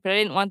it back, but I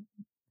didn't want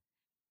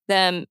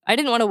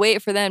to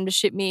wait for them to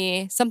ship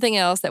me something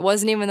else that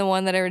wasn't even the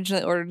one that I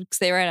originally ordered because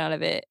they ran out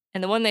of it.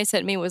 And the one they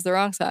sent me was the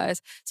wrong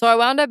size. So I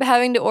wound up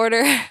having to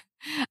order,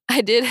 I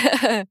did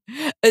a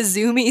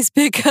Zoomies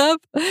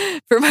pickup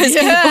for my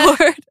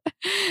skateboard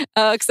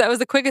because that was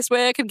the quickest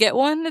way I could get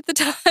one at the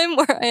time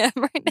where I am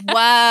right now.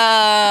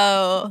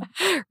 Wow.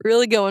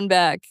 Really going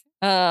back.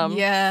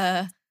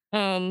 Yeah.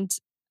 And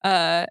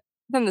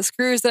then the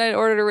screws that I'd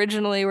ordered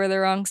originally were the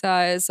wrong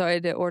size, so I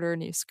had to order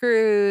new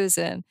screws.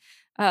 And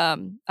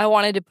I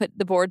wanted to put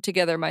the board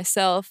together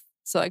myself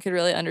so I could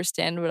really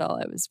understand what all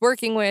I was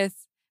working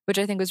with, which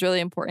I think was really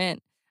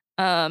important.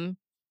 Um,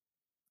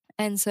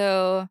 and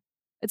so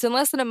it's in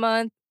less than a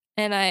month,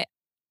 and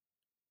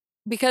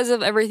because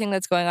of everything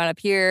that's going on up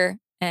here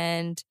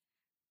and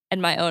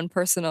my own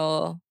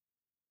personal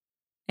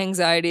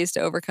anxieties to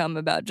overcome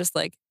about just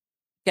like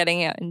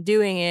getting out and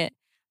doing it,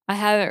 I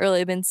haven't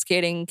really been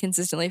skating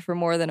consistently for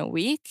more than a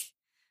week.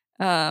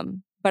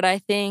 But I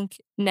think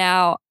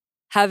now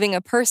having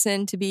a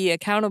person to be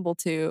accountable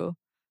to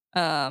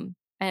and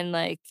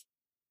like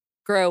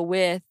grow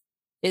with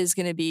is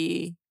going to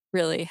be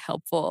really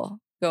helpful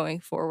going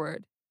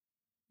forward.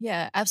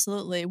 Yeah,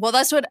 absolutely. Well,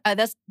 that's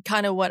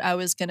kind of what I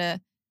was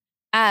gonna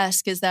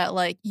ask, is that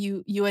like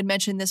you had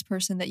mentioned this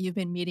person that you've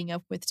been meeting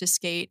up with to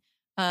skate,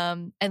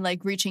 and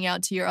like reaching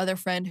out to your other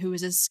friend who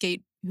is a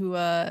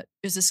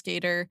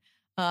skater,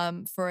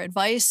 for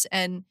advice.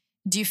 And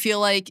do you feel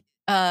like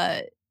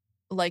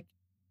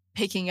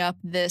picking up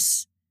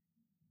this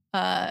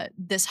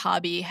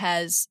hobby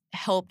has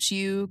helped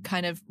you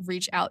kind of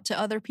reach out to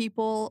other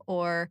people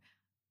or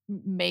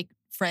make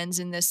friends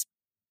in this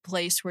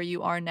place where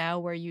you are now,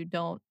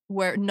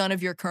 where none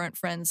of your current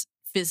friends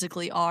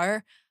physically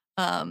are,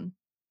 um,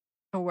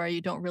 or where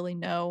you don't really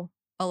know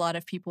a lot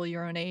of people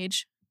your own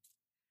age?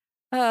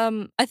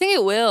 I think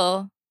it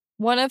will.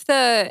 One of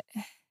the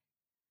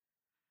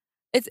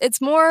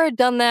it's more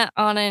done that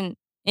on an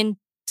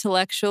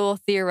intellectual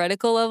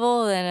theoretical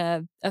level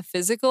than a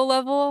physical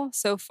level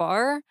so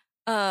far.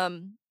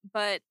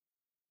 But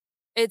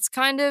it's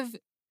kind of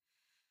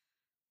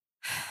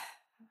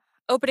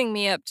opening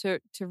me up to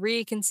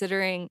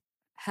reconsidering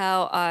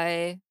how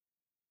I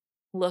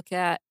look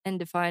at and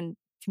define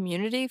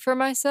community for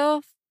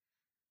myself.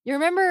 You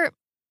remember,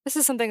 this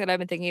is something that I've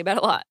been thinking about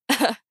a lot.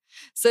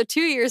 So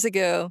 2 years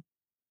ago,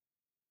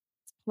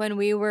 when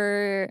we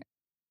were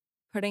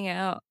putting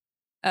out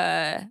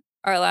our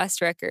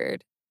last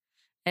record,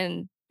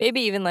 and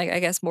maybe even like I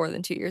guess more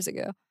than 2 years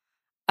ago,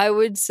 I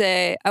would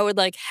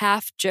like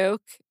half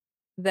joke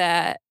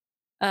that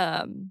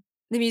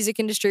the music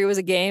industry was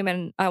a game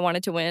and I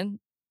wanted to win.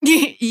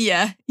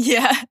 Yeah,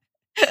 yeah,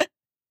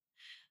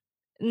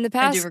 In the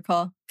I do past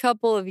recall.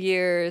 couple of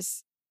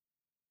years,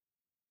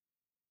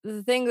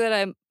 the thing that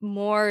I'm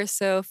more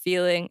so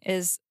feeling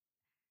is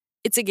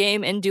it's a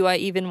game and do I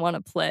even want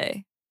to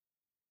play?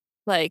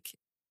 Like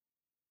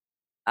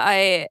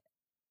I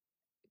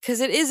cuz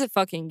it is a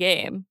fucking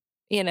game,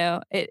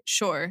 it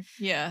Sure,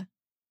 yeah.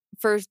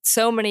 for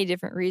so many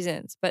different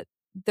reasons, but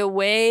the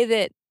way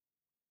that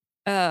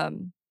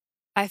um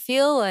I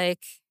feel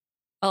like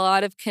a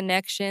lot of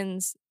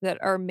connections that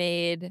are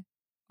made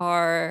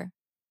are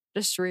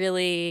just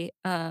really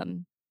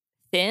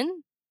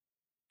thin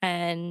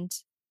and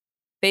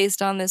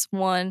based on this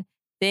one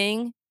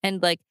thing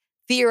and like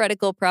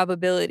theoretical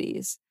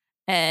probabilities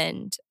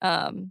and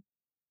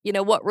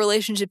what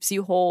relationships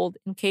you hold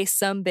in case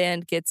some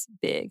band gets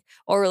big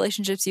or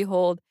relationships you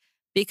hold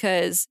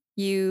because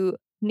you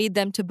need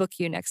them to book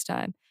you next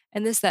time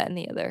and this that and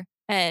the other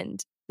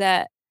and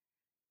that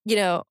you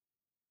know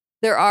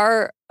there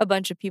are a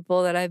bunch of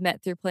people that I've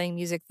met through playing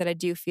music that I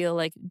do feel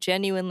like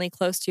genuinely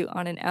close to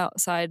on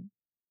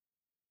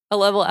a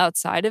level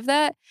outside of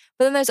that.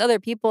 But then there's other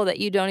people that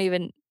you don't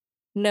even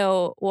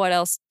know what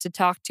else to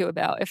talk to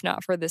about if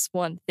not for this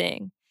one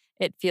thing.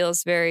 It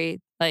feels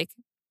very like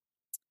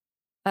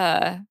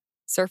uh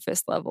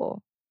surface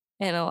level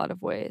in a lot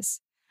of ways.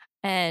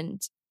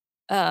 And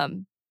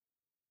um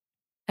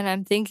and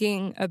I'm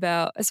thinking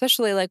about,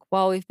 especially like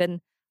while we've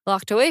been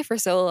locked away for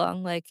so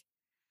long, like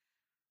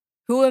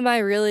who am I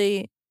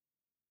really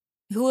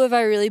who have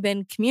I really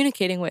been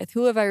communicating with?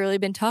 Who have I really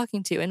been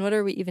talking to? And what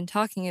are we even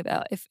talking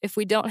about? If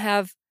we don't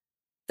have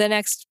the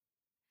next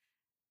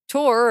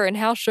tour and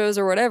house shows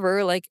or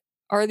whatever, like,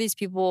 are these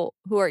people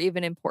who are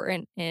even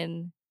important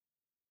in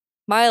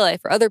my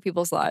life or other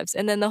people's lives?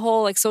 And then the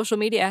whole like social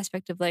media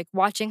aspect of like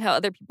watching how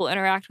other people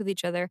interact with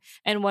each other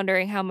and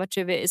wondering how much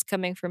of it is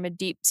coming from a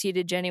deep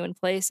seated, genuine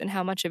place and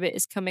how much of it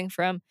is coming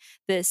from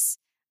this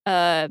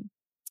uh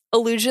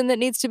illusion that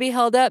needs to be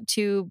held up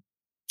to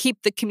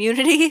keep the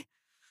community.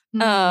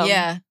 Um,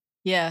 Yeah,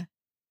 yeah,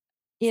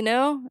 you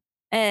know?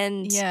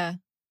 And yeah.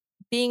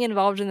 being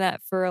involved in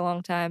that for a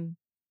long time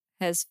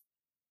has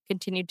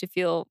continued to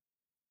feel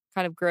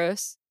kind of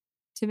gross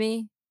to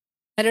me.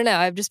 I don't know.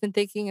 I've just been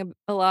thinking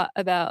a lot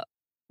about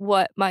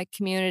what my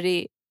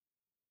community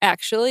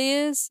actually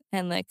is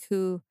and like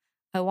who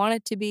I want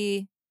it to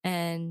be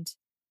and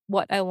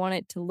what I want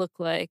it to look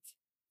like.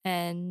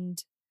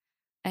 And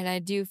I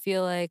do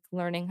feel like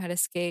learning how to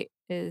skate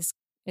is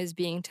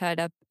being tied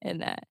up in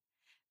that.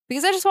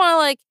 Because I just want to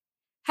like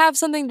have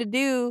something to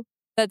do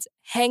that's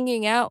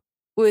hanging out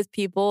with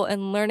people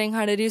and learning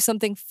how to do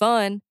something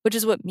fun, which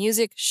is what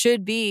music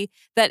should be.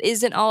 That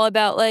isn't all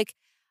about like,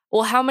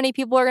 well, how many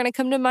people are going to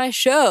come to my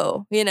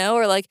show,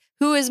 or like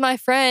who is my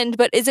friend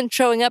but isn't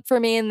showing up for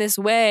me in this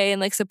way and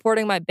like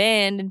supporting my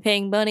band and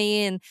paying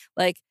money and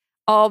like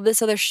all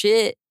this other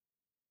shit.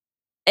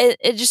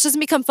 it just doesn't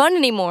become fun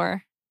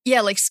anymore.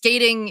 Yeah, like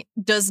skating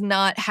does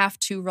not have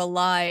to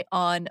rely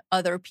on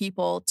other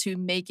people to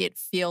make it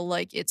feel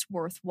like it's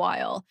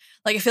worthwhile.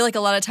 Like I feel like a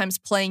lot of times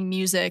playing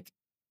music,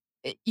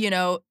 you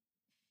know,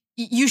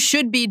 you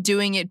should be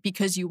doing it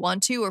because you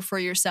want to or for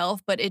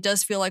yourself, but it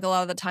does feel like a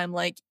lot of the time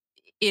like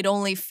it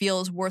only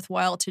feels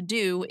worthwhile to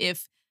do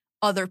if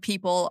other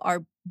people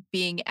are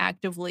being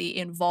actively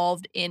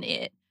involved in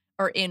it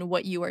or in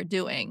what you are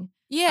doing.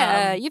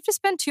 Yeah, you have to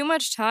spend too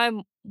much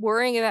time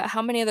worrying about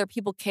how many other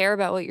people care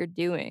about what you're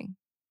doing.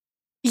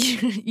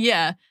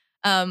 Yeah.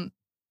 And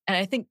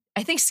I think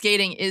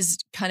skating is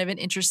kind of an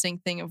interesting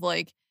thing of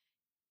like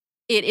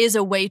it is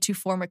a way to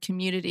form a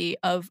community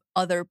of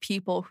other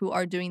people who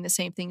are doing the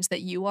same things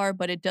that you are,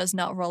 but it does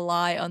not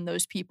rely on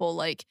those people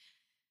like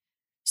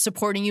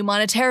supporting you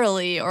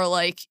monetarily or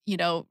like, you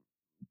know,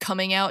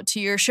 coming out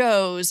to your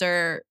shows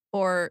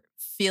or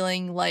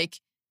feeling like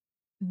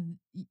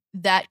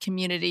that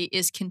community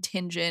is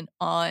contingent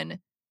on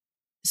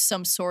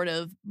some sort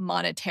of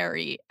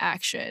monetary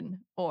action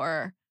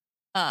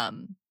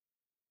um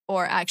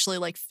or actually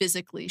like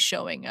physically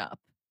showing up,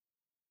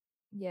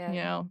 Yeah.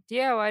 you know.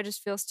 DIY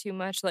just feels too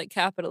much like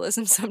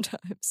capitalism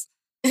sometimes.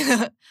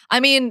 I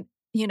mean,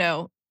 you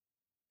know,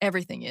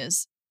 everything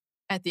is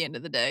at the end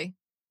of the day,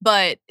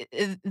 but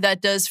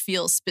that does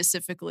feel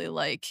specifically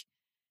like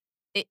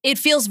it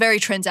feels very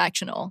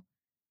transactional.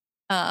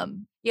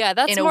 Yeah,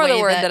 that's In a more the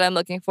way word that- that I'm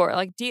looking for.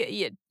 Like,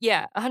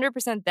 yeah,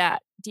 100%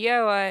 that.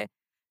 DIY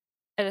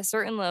at a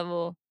certain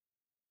level,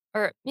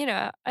 or, you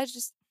know,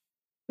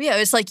 Yeah,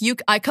 it's like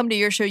I come to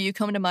your show, you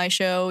come to my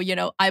show, you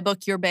know, I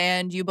book your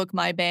band, you book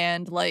my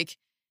band, like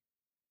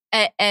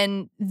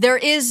and there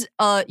is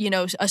you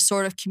know, a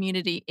sort of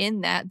community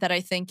in that I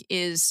think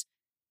is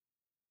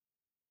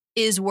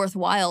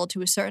worthwhile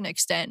to a certain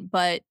extent,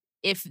 but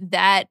if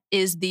that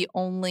is the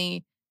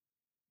only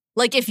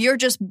like if you're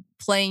just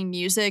playing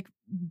music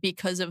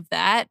because of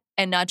that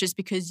and not just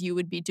because you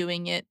would be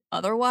doing it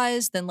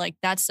otherwise, then like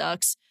that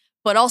sucks.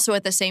 But also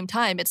at the same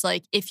time, it's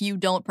like if you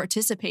don't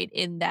participate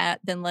in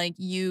that, then like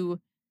you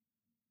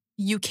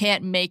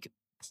can't make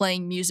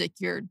playing music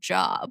your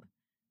job.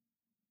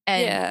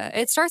 And yeah,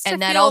 it starts to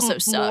and that feel also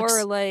more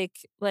sucks.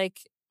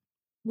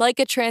 like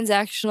a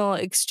transactional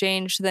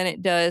exchange than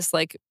it does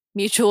like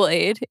mutual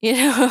aid, you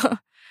know?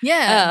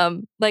 Yeah.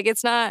 Like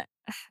it's not,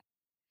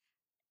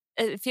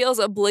 it feels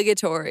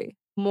obligatory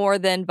more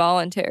than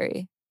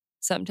voluntary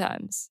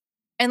sometimes.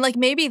 And like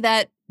maybe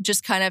that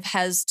just kind of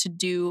has to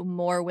do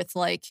more with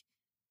like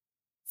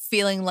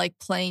feeling like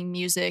playing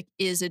music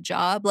is a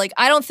job. Like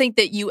I don't think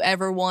that you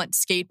ever want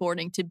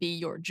skateboarding to be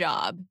your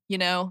job, you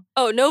know?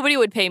 Oh, nobody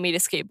would pay me to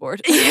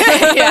skateboard.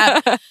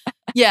 Yeah.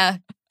 Yeah.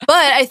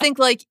 But I think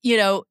like, you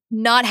know,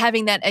 not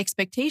having that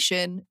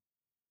expectation,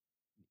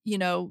 you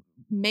know,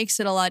 makes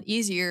it a lot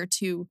easier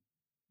to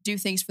do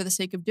things for the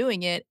sake of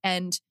doing it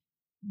and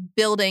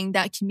building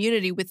that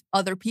community with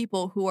other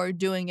people who are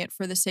doing it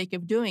for the sake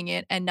of doing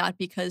it and not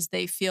because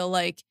they feel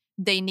like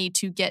they need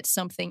to get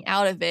something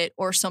out of it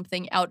or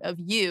something out of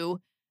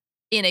you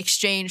in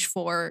exchange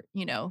for,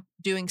 you know,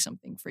 doing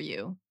something for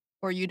you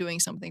or you doing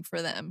something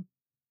for them.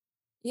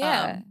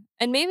 Yeah.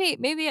 And maybe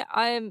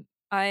I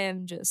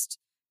am just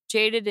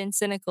jaded and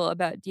cynical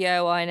about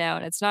DIY now,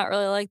 and it's not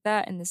really like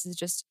that. And this is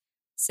just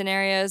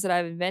scenarios that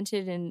I've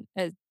invented and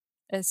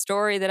a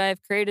story that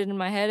I've created in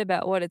my head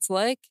about what it's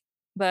like.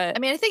 But I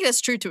mean, I think that's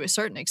true to a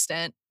certain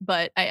extent,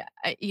 but I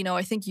you know,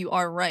 I think you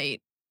are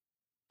right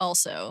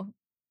also.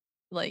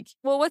 Like,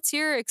 well, what's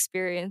your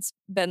experience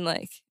been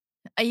like?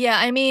 yeah,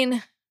 I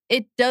mean,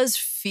 it does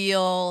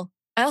feel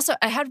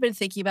I had been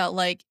thinking about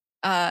like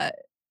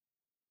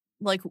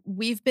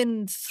we've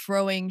been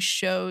throwing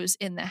shows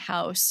in the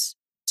house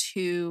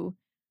to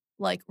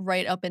like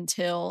right up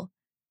until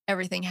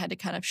everything had to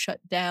kind of shut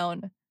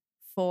down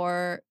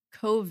for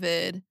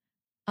COVID.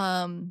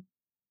 Um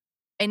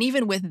and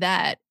even with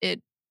that,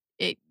 it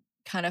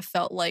kind of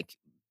felt like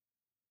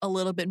a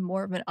little bit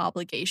more of an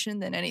obligation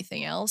than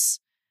anything else.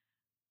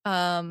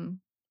 And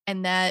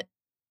that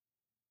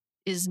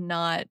is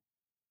not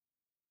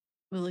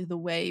really the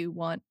way you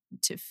want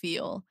to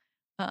feel.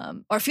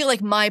 Or I feel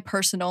like my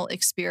personal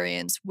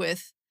experience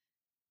with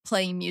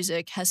playing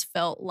music has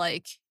felt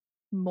like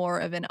more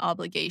of an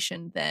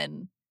obligation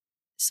than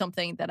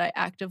something that I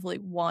actively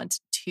want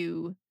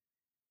to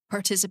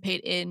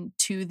participate in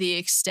to the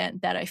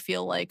extent that I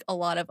feel like a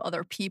lot of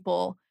other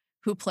people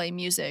who play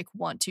music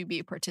want to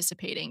be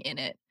participating in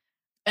it.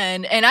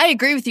 And I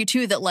agree with you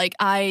too that like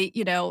I,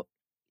 you know,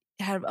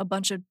 have a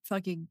bunch of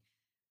fucking,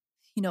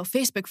 you know,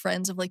 Facebook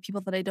friends of like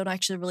people that I don't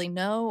actually really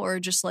know or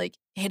just like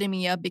hitting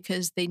me up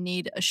because they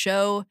need a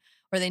show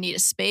or they need a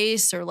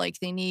space or like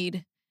they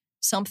need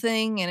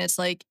something. And it's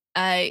like,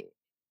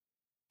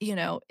 you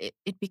know,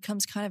 it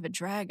becomes kind of a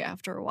drag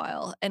after a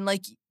while. And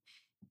like,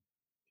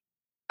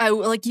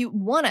 you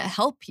want to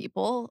help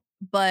people,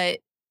 but,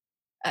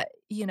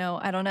 you know,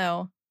 I don't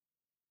know.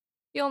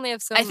 You only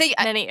have so I think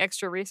many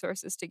extra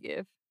resources to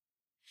give.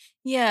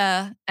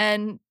 Yeah.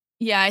 And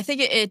yeah, I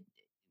think it,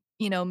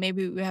 you know,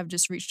 maybe we have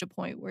just reached a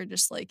point where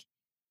just like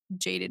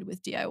jaded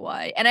with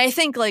DIY. And I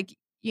think like,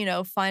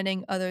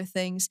 finding other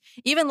things,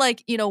 even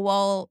like,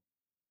 while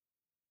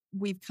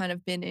we've kind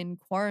of been in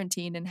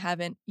quarantine and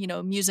haven't,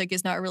 music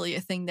is not really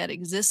a thing that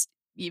exists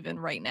even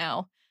right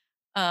now.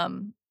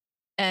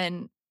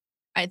 And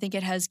I think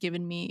it has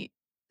given me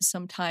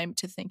some time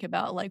to think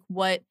about like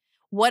what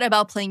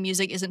about playing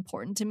music is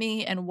important to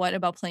me and what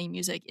about playing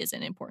music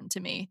isn't important to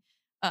me.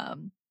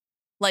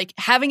 Like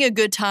having a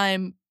good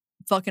time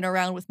fucking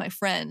around with my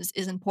friends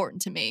is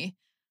important to me.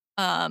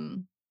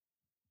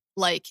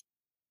 Like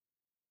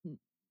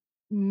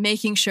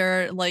making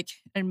sure like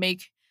and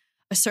make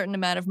a certain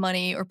amount of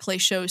money or play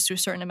shows to a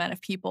certain amount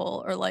of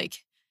people or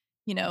like,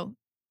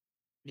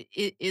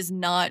 it is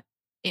not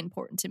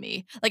important to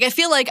me. Like I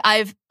feel like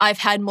I've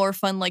had more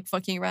fun like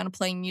fucking around and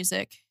playing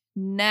music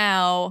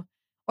now,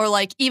 or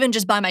like even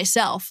just by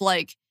myself,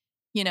 like,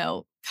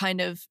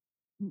 kind of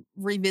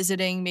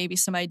revisiting maybe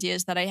some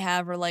ideas that I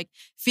have, or like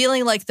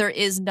feeling like there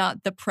is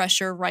not the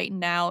pressure right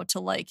now to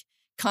like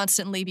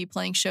constantly be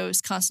playing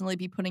shows, constantly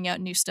be putting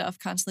out new stuff,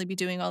 constantly be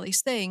doing all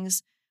these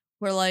things,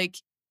 where like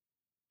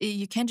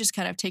you can just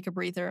kind of take a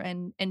breather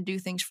and do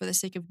things for the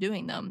sake of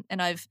doing them.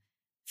 And I've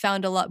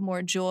found a lot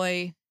more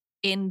joy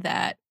in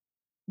that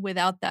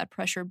without that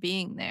pressure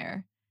being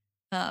there,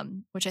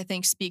 which I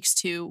think speaks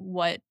to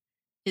what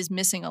is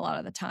missing a lot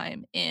of the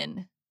time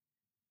in,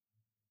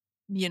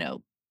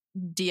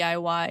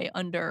 DIY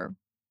under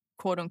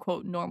quote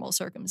unquote normal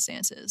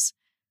circumstances.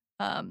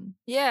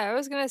 Yeah, I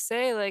was gonna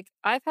say, like,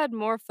 I've had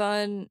more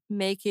fun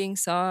making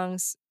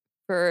songs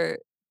for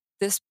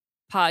this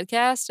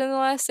podcast in the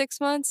last 6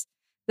 months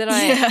than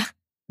Yeah.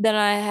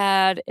 I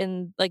had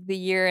in like the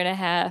year and a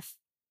half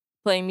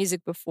playing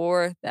music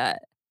before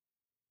that.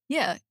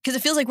 Yeah. Because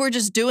it feels like we're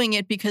just doing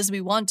it because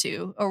we want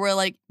to, or we're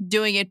like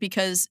doing it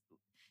because,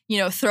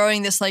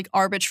 throwing this like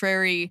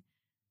arbitrary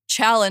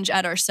challenge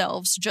at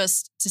ourselves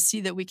just to see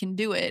that we can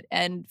do it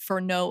and for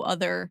no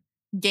other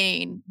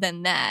gain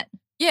than that.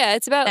 Yeah,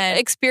 it's about And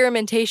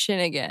experimentation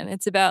again.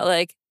 It's about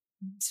like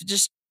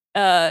just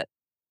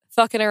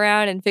fucking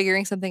around and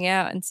figuring something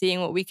out and seeing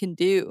what we can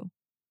do.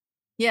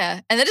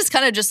 yeah. And that is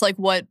kind of just like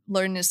what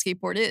learning to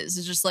skateboard is.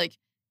 It's just like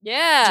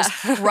Yeah.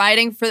 just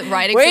riding for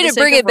Way the to sake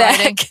bring of it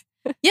riding. back.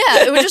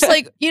 Yeah, it was just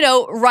like,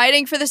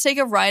 riding for the sake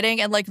of riding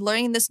and like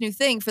learning this new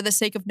thing for the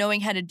sake of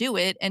knowing how to do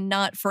it and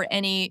not for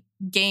any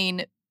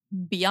gain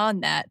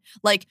beyond that.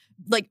 Like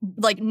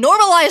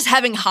normalize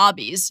having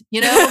hobbies,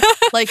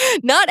 Like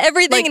Not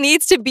everything like-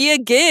 needs to be a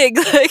gig.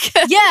 Like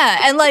yeah,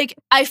 and like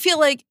I feel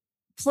like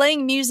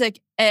playing music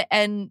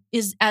and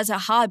is as a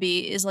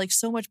hobby is like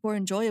so much more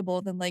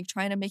enjoyable than like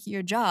trying to make it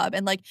your job.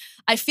 And like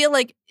I feel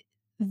like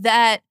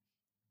that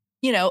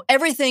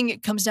everything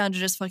comes down to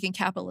just fucking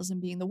capitalism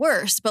being the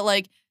worst. But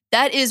like,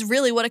 that is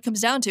really what it comes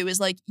down to is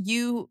like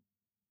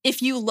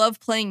if you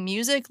love playing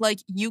music, like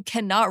you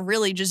cannot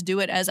really just do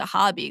it as a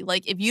hobby.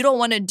 Like if you don't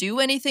want to do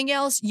anything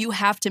else, you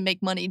have to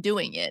make money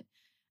doing it.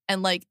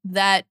 And like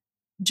that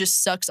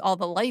just sucks all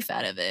the life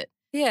out of it.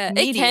 yeah, it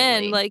Immediately.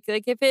 can. Like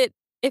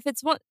if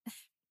it's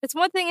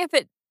one thing if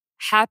it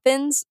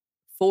happens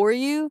for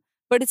you,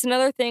 but it's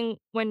another thing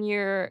when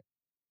you're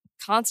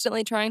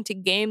constantly trying to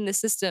game the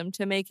system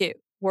to make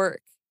it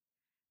work.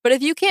 But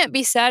if you can't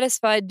be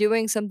satisfied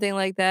doing something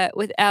like that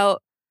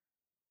without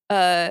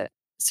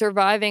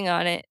surviving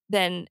on it,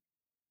 then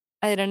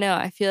I don't know.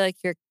 I feel like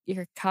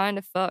you're kind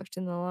of fucked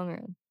in the long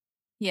run.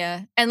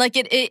 Yeah. And like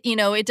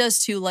it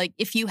does too. Like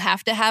if you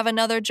have to have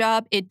another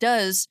job, it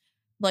does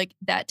like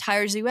that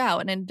tires you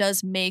out and it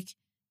does make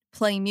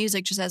playing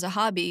music just as a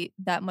hobby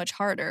that much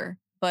harder.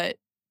 But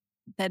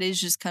that is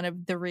just kind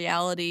of the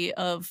reality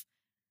of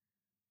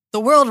the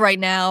world right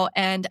now.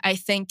 And I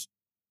think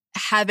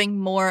having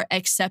more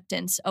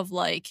acceptance of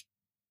like,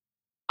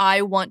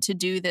 I want to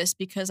do this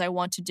because I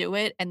want to do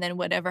it. And then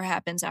whatever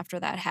happens after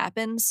that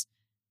happens.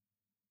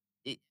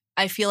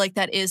 I feel like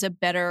that is a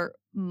better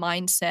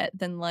mindset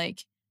than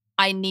like,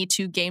 I need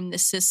to game the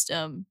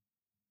system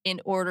in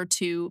order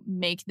to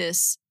make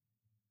this,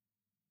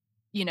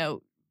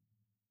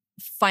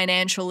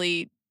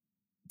 financially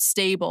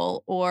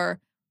stable or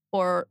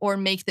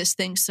make this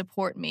thing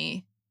support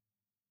me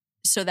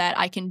so that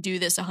I can do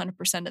this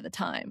 100% of the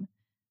time.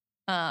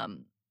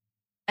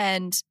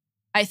 And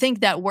I think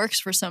that works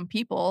for some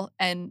people.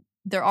 And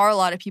there are a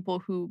lot of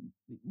people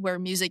where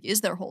music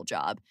is their whole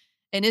job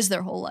and is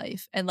their whole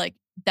life. And like,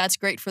 that's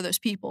great for those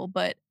people.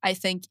 But I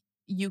think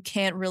you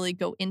can't really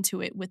go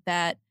into it with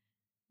that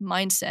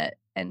mindset.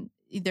 And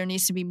there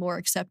needs to be more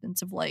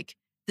acceptance of like,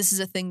 this is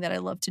a thing that I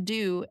love to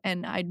do.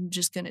 And I'm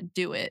just going to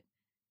do it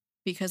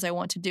because I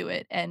want to do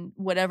it. And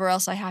whatever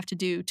else I have to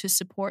do to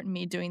support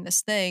me doing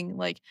this thing,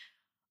 like,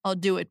 I'll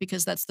do it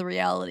because that's the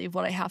reality of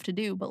what I have to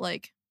do. But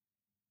like,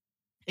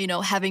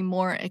 having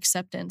more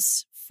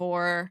acceptance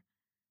for,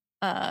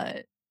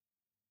 I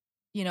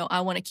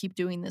want to keep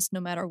doing this no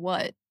matter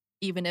what,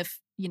 even if,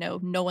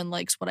 no one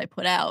likes what I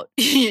put out,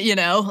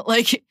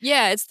 like.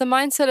 Yeah, it's the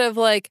mindset of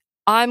like,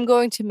 I'm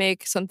going to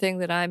make something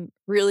that I'm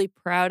really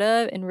proud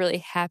of and really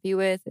happy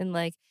with and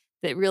like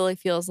that really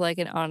feels like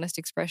an honest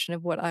expression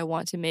of what I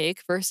want to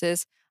make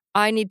versus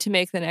I need to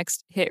make the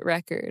next hit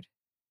record.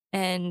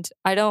 And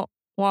I don't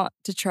want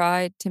to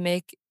try to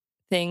make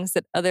things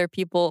that other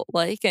people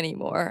like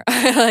anymore.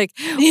 Like,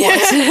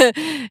 want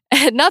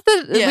to, not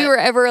that we Yeah. were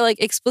ever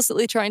like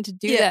explicitly trying to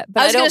do that,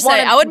 but I was don't gonna say,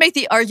 wanna- I would make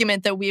the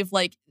argument that we've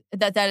like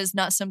that is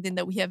not something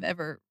that we have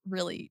ever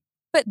really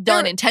but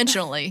done there-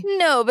 intentionally.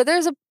 No, but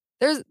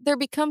there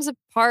becomes a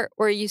part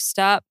where you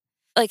stop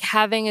like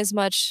having as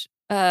much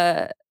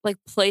like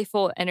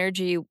playful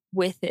energy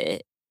with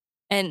it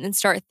and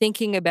start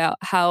thinking about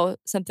how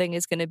something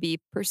is going to be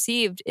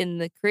perceived in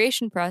the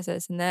creation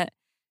process, and that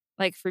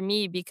like for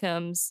me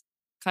becomes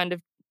kind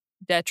of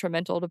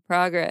detrimental to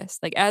progress.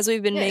 Like as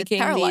we've been Yeah, it's making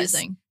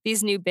paralyzing.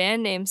 these new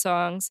band name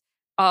songs,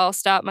 I'll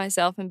stop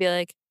myself and be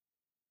like,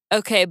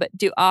 okay, but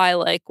do I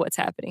like what's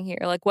happening here?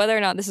 Like whether or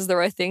not this is the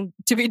right thing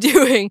to be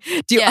doing.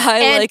 Do Yeah. I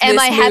and like am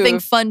this I having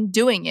move? fun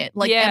doing it?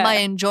 Like, am Yeah. I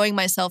enjoying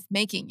myself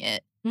making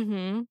it?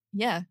 Mm-hmm.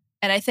 Yeah.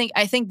 And I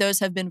think those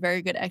have been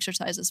very good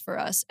exercises for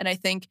us. And I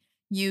think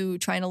you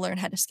trying to learn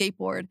how to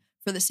skateboard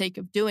for the sake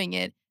of doing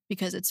it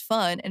because it's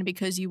fun and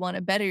because you want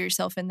to better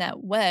yourself in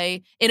that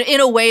way, in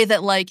a way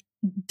that like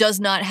does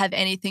not have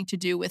anything to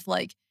do with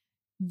like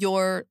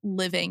your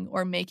living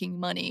or making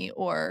money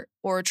or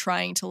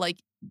trying to like,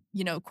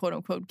 you know, quote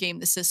unquote game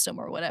the system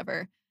or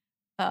whatever,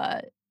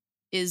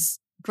 is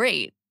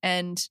great.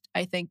 And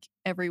I think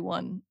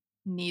everyone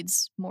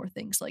needs more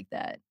things like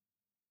that.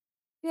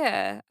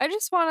 Yeah, I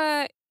just want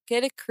to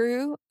get a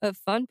crew of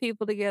fun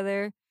people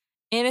together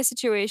in a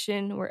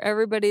situation where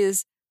everybody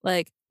is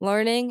like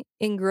learning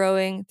and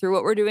growing through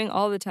what we're doing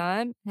all the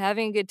time,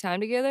 having a good time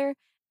together,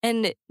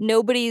 and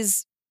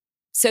nobody's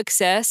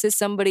success is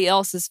somebody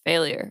else's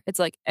failure. It's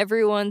like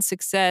everyone's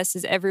success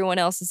is everyone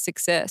else's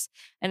success.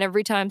 And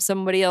every time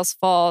somebody else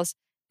falls,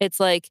 it's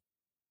like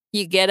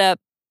you get up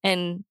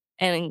and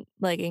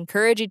like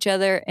encourage each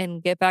other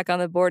and get back on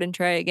the board and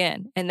try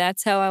again. And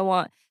that's how I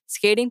want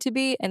skating to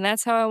be, and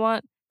that's how I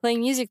want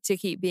playing music to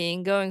keep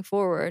being going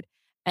forward.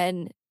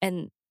 And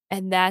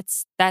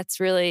that's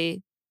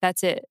really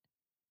that's it.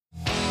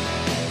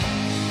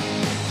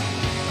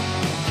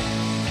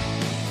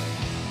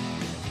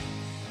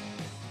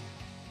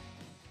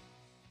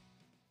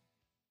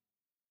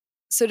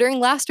 So during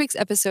last week's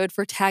episode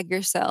for Tag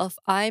Yourself,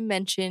 I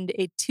mentioned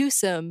a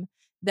twosome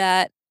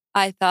that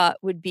I thought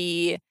would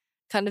be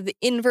kind of the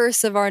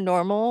inverse of our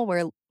normal,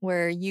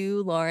 where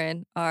you,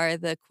 Lauren, are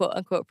the quote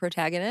unquote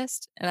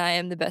protagonist and I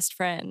am the best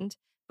friend.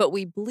 But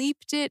we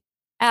bleeped it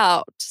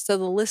out so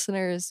the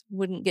listeners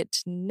wouldn't get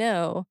to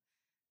know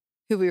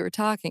who we were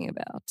talking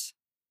about.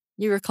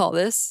 You recall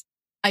this?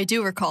 I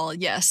do recall,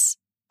 yes.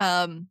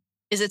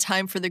 Is it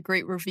time for the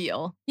great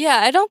reveal? Yeah,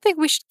 I don't think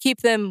we should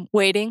keep them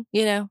waiting,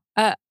 you know.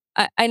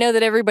 I know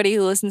that everybody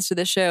who listens to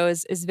the show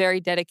is very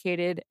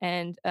dedicated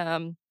and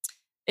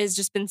has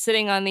just been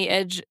sitting on the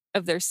edge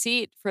of their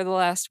seat for the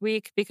last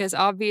week because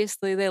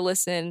obviously they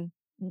listen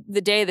the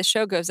day the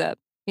show goes up,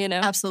 you know?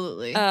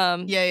 Absolutely. Yeah.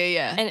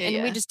 Yeah.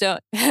 And we just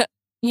don't,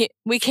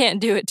 we can't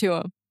do it to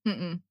them.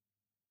 Mm-mm.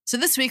 So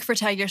this week for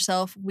Tag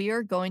Yourself, we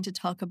are going to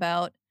talk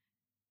about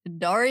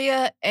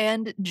Daria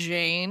and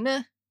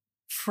Jane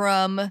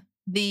from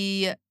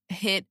the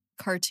hit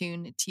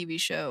cartoon TV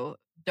show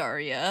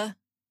Daria,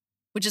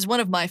 which is one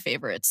of my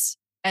favorites,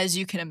 as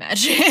you can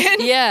imagine.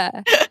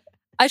 Yeah.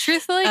 I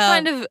truthfully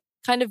kind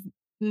of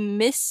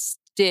missed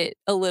it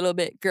a little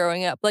bit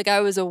growing up. Like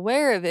I was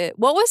aware of it.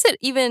 What was it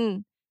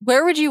even?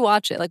 Where would you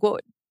watch it? Like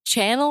what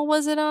channel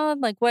was it on?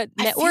 Like what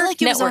network? I feel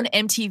like it was on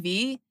Network.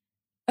 MTV.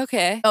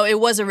 Okay. Oh, it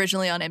was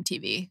originally on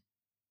MTV.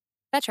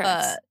 That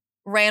tracks.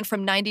 Ran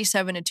from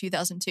 97 to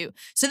 2002.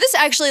 So this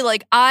actually,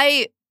 like,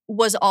 I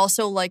was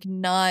also like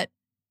not,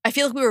 I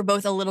feel like we were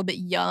both a little bit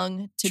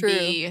young to True.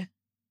 be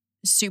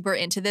super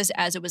into this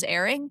as it was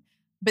airing.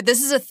 But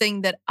this is a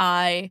thing that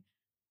I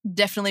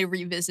definitely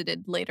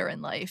revisited later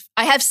in life.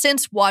 I have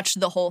since watched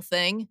the whole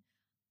thing,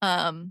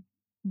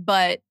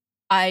 but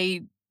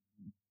I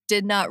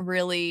did not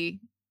really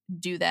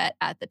do that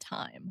at the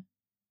time.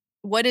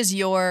 What is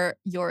your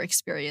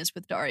experience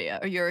with Daria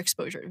or your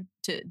exposure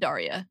to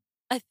Daria?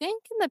 I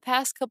think in the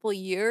past couple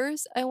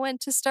years I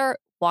went to start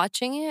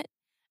watching it,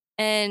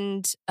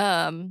 and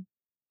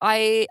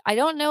I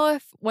don't know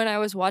if when I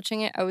was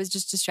watching it I was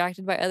just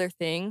distracted by other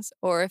things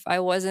or if I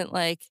wasn't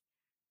like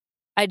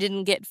I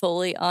didn't get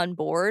fully on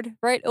board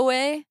right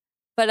away,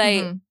 but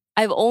Mhm.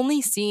 I've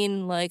only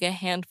seen like a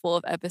handful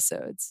of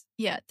episodes.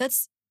 Yeah,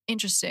 that's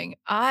interesting.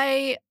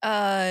 I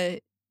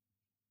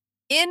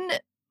in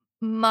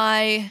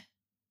my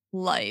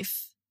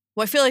life,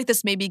 well, I feel like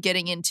this may be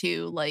getting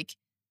into like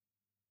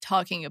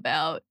talking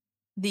about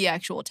the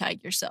actual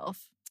Tag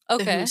Yourself, the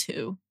Okay. who's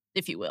who,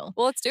 if you will.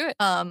 Well, let's do it.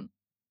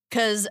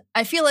 Because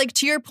I feel like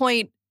to your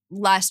point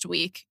last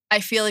week, I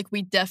feel like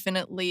we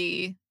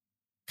definitely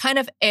kind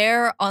of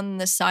err on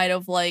the side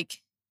of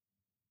like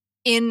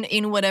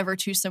in whatever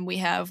twosome we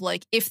have,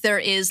 like if there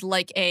is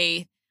like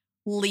a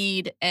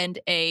lead and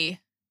a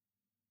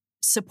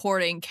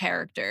supporting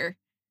character,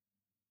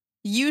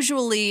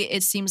 usually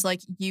it seems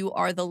like you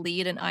are the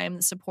lead and I am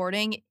the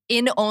supporting,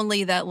 in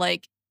only that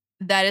like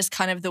that is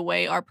kind of the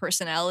way our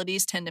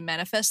personalities tend to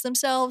manifest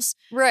themselves.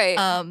 Right.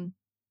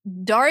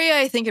 Daria,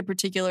 I think in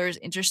particular, is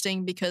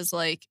interesting because,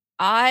 like,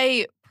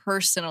 I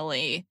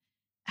personally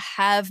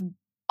have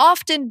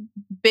often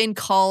been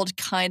called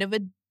kind of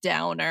a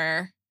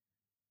downer.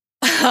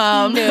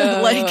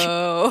 Like,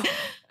 No.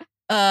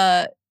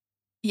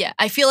 yeah,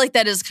 I feel like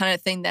that is kind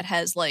of thing that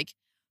has like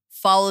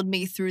followed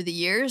me through the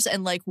years.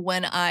 And like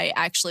when I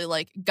actually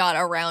like got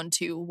around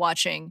to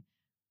watching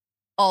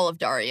all of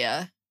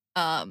Daria,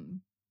 I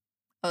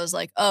was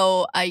like,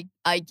 oh,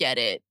 I get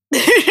it.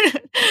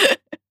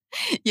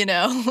 You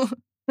know?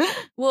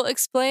 Well,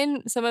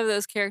 explain some of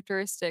those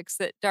characteristics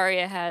that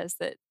Daria has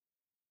that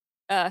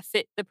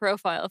fit the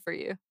profile for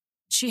you.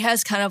 She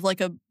has kind of like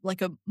a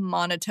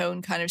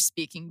monotone kind of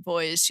speaking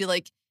voice. She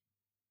like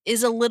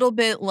is a little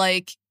bit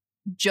like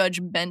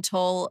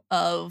judgmental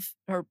of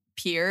her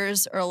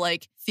peers, or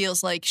like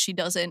feels like she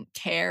doesn't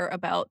care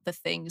about the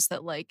things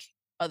that like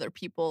other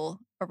people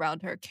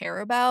around her care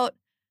about,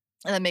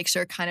 and that makes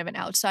her kind of an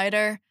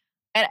outsider.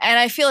 And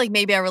I feel like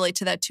maybe I relate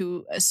to that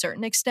to a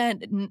certain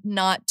extent,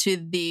 not to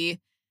the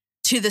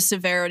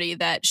severity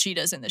that she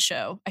does in the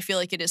show. I feel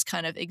like it is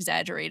kind of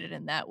exaggerated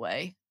in that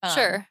way.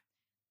 Sure.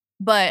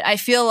 But I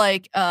feel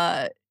like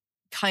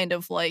kind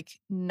of like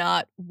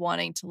not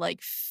wanting to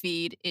like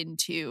feed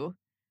into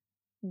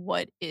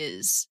what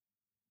is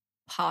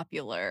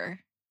popular.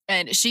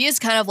 And she is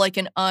kind of like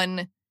an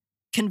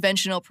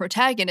unconventional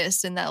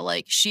protagonist in that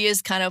like she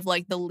is kind of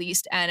like the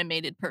least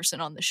animated person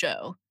on the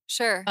show.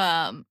 Sure.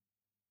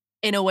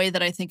 In a way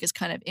that I think is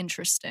kind of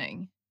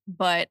interesting.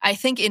 But I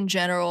think in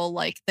general,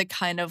 like the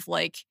kind of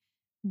like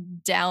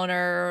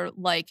downer,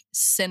 like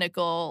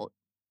cynical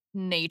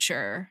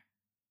nature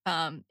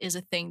is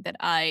a thing that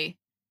I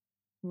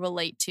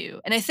relate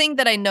to. And I think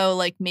that I know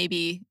like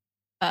maybe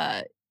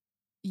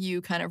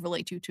you kind of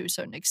relate to a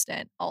certain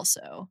extent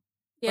also.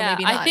 Or Yeah,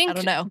 maybe not. I think I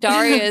don't know.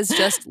 Daria is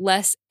just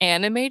less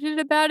animated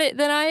about it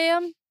than I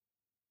am.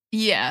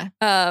 Yeah.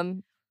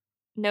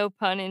 No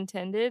pun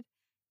intended,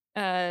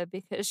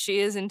 because she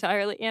is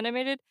entirely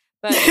animated.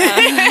 But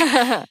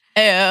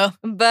Ew.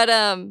 but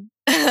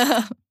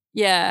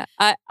yeah,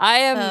 I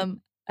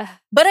am.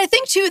 But I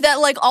think too that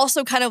like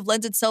also kind of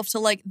lends itself to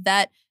like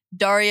that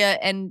Daria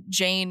and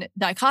Jane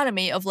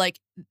dichotomy of like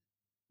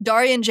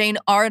Daria and Jane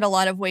are in a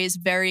lot of ways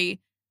very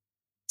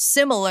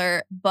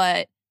similar,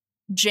 but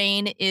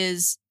Jane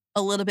is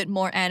a little bit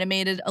more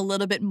animated, a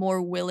little bit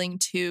more willing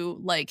to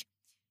like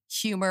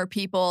humor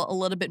people, a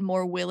little bit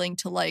more willing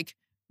to like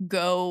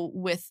go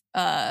with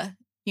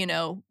you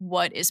know,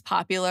 what is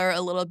popular, a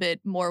little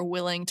bit more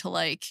willing to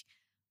like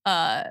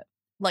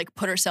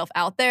put herself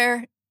out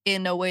there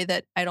in a way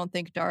that I don't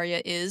think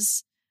Daria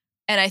is.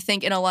 And I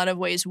think in a lot of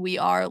ways we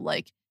are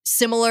like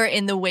similar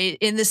in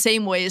the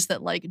same ways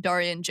that like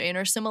Daria and Jane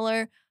are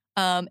similar,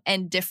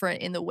 and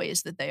different in the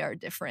ways that they are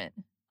different.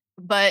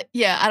 But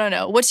yeah, I don't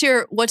know. What's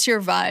your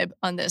vibe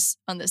on this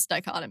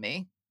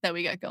dichotomy that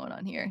we got going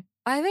on here?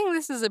 I think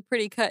this is a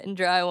pretty cut and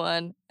dry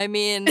one. I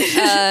mean,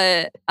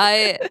 I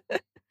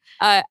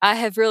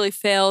have really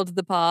failed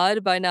the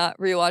pod by not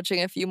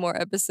rewatching a few more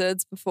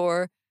episodes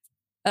before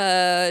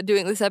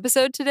doing this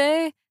episode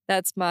today.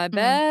 That's my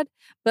bad.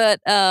 But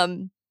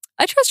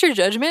I trust your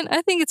judgment.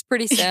 I think it's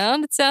pretty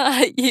sound. It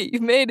sounds you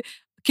made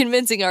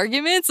convincing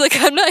arguments. Like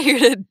I'm not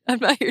here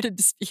to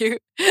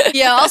dispute.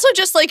 Yeah, also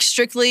just like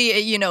strictly,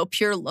 you know,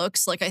 pure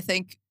looks. Like I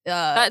think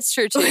that's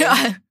true too.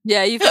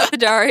 Yeah, you've got the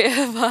Daria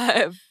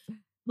vibe.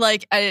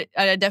 Like I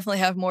definitely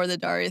have more of the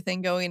Daria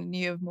thing going, and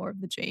you have more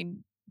of the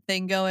Jane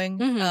thing going.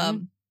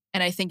 Mhm.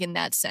 And I think in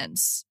that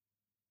sense,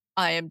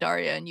 I am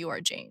Daria and you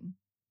are Jane.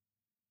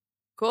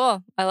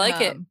 Cool. I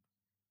like it.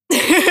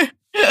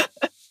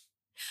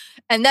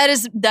 And that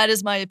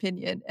is my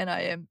opinion, and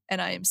I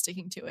am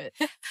sticking to it.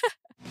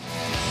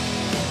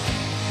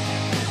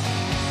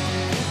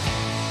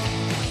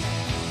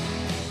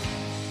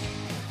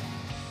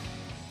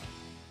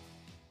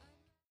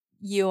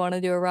 You want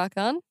to do a rock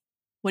on?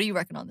 What do you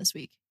reckon on this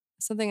week?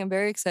 Something I'm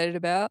very excited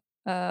about.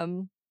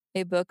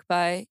 A book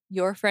by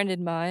your friend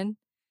and mine,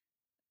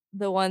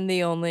 the one,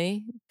 the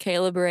only,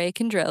 Caleb Ray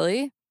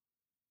Condrelli,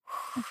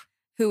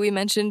 who we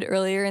mentioned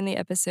earlier in the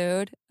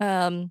episode.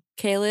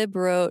 Caleb's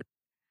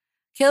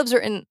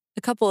written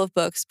a couple of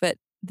books, but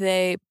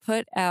they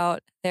put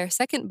out their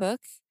second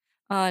book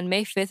on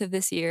May 5th of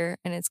this year,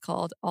 and it's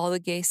called All the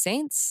Gay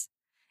Saints.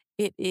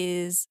 It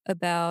is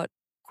about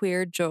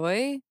queer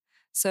joy.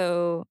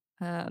 So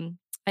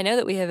I know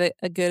that we have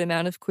a good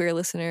amount of queer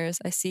listeners.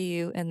 I see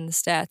you in the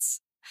stats.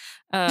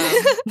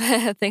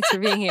 Thanks for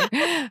being here.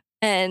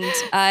 And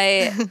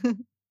I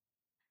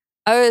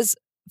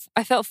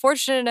felt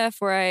fortunate enough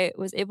where I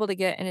was able to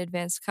get an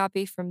advanced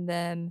copy from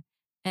them,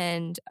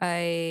 and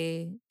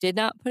I did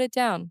not put it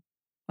down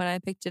when I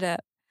picked it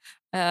up.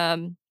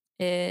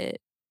 It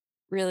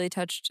really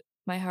touched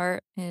my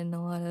heart in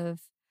a lot of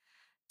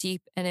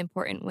deep and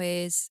important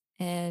ways,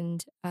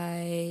 and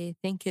I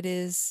think it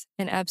is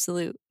an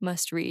absolute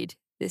must read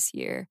this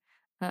year.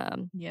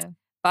 Yeah.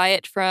 Buy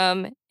it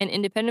from an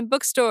independent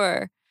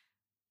bookstore,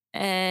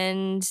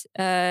 and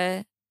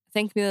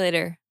thank me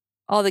later.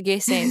 All the Gay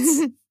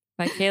Saints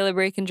by Caleb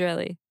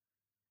Racondrelli.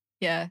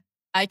 Yeah,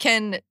 I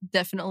can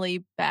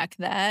definitely back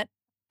that.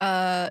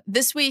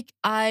 This week,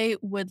 I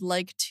would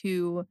like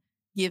to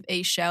give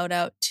a shout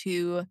out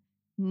to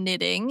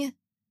knitting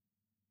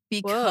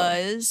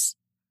because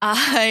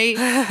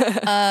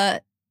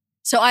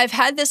so I've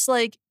had this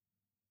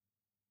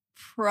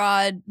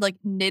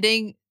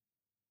knitting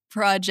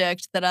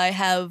project that I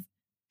have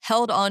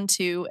held on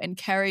to and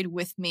carried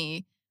with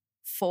me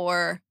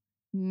for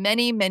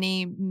many,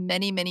 many,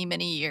 many, many,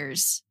 many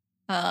years.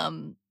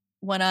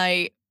 When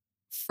I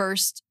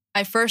first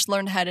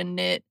learned how to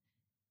knit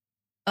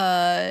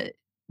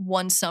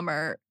one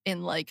summer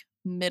in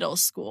middle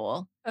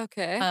school.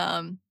 Okay.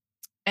 And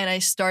I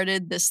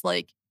started this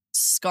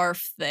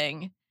scarf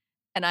thing,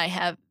 and I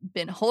have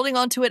been holding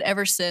on to it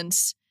ever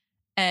since.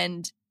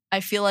 And I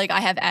feel like I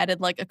have added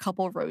a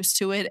couple rows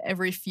to it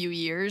every few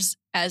years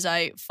as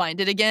I find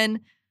it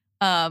again.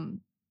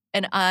 And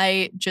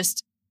I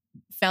just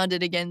found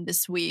it again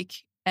this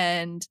week,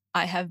 and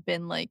I have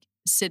been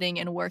sitting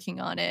and working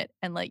on it,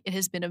 and it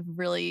has been a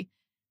really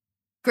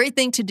great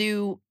thing to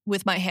do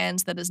with my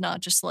hands that is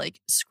not just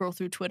scroll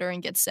through Twitter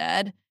and get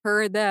sad.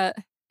 Heard that.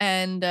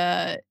 And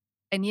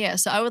yeah,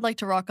 so I would like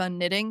to rock on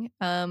knitting.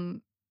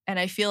 And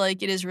I feel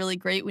like it is really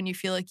great when you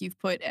feel like you've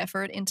put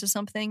effort into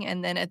something,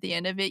 and then at the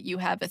end of it, you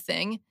have a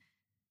thing.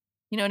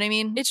 You know what I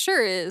mean? It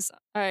sure is.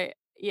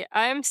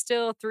 I'm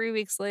still 3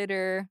 weeks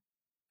later,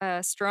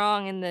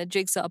 strong in the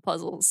jigsaw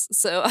puzzles.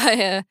 So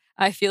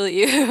I feel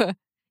you.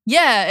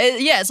 Yeah,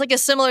 it's like a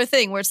similar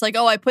thing where it's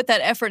oh, I put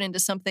that effort into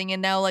something,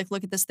 and now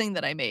look at this thing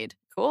that I made.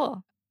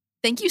 Cool.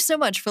 Thank you so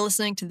much for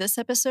listening to this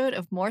episode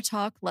of More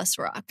Talk, Less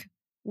Rock.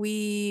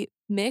 We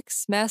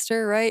mix,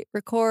 master, write,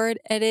 record,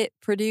 edit,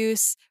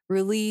 produce,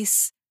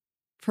 release,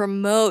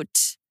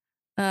 promote,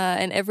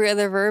 and every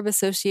other verb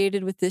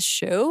associated with this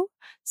show.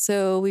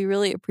 So we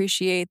really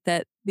appreciate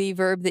that the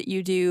verb that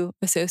you do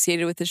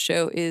associated with the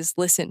show is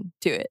listen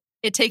to it.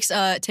 It takes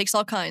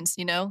all kinds,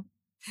 you know?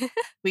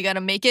 We got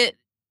to make it,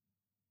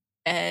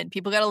 and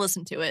people got to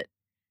listen to it.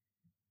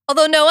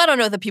 Although, no, I don't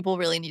know that people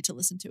really need to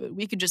listen to it.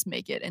 We could just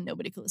make it and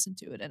nobody could listen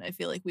to it, and I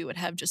feel like we would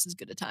have just as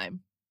good a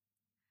time.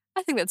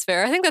 I think that's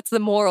fair. I think that's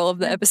the moral of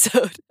the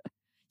episode.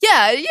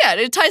 Yeah,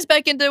 it ties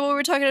back into what we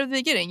were talking about at the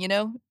beginning, you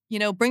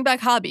know? Bring back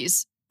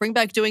hobbies. Bring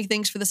back doing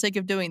things for the sake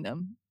of doing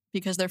them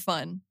because they're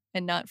fun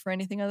and not for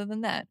anything other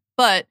than that.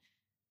 But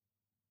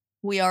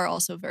we are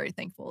also very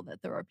thankful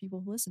that there are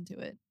people who listen to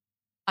it.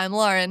 I'm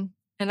Lauren.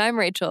 And I'm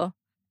Rachel.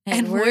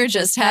 And we're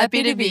just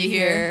happy to be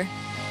here.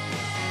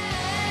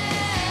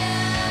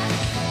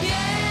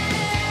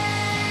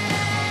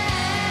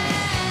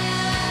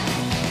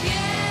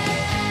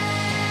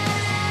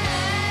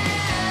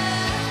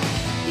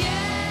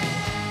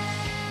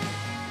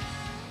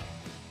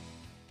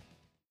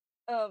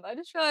 I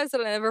just realized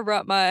that I never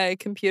brought my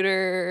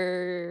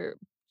computer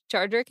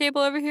charger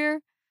cable over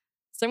here.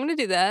 So I'm going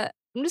to do that.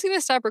 I'm just going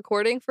to stop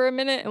recording for a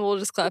minute and we'll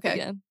just clap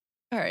again.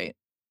 All right.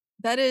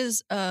 That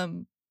is,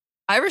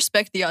 I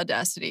respect the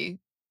audacity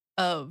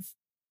of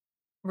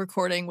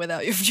recording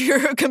without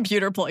your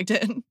computer plugged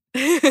in.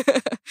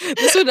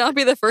 This would not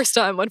be the first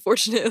time,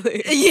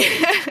 unfortunately.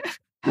 Yeah.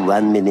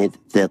 1 minute,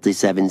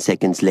 37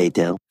 seconds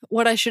later.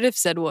 What I should have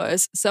said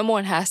was,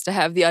 someone has to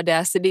have the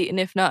audacity, and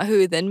if not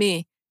who, then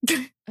me.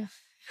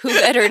 Who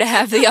better to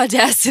have the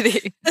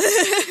audacity?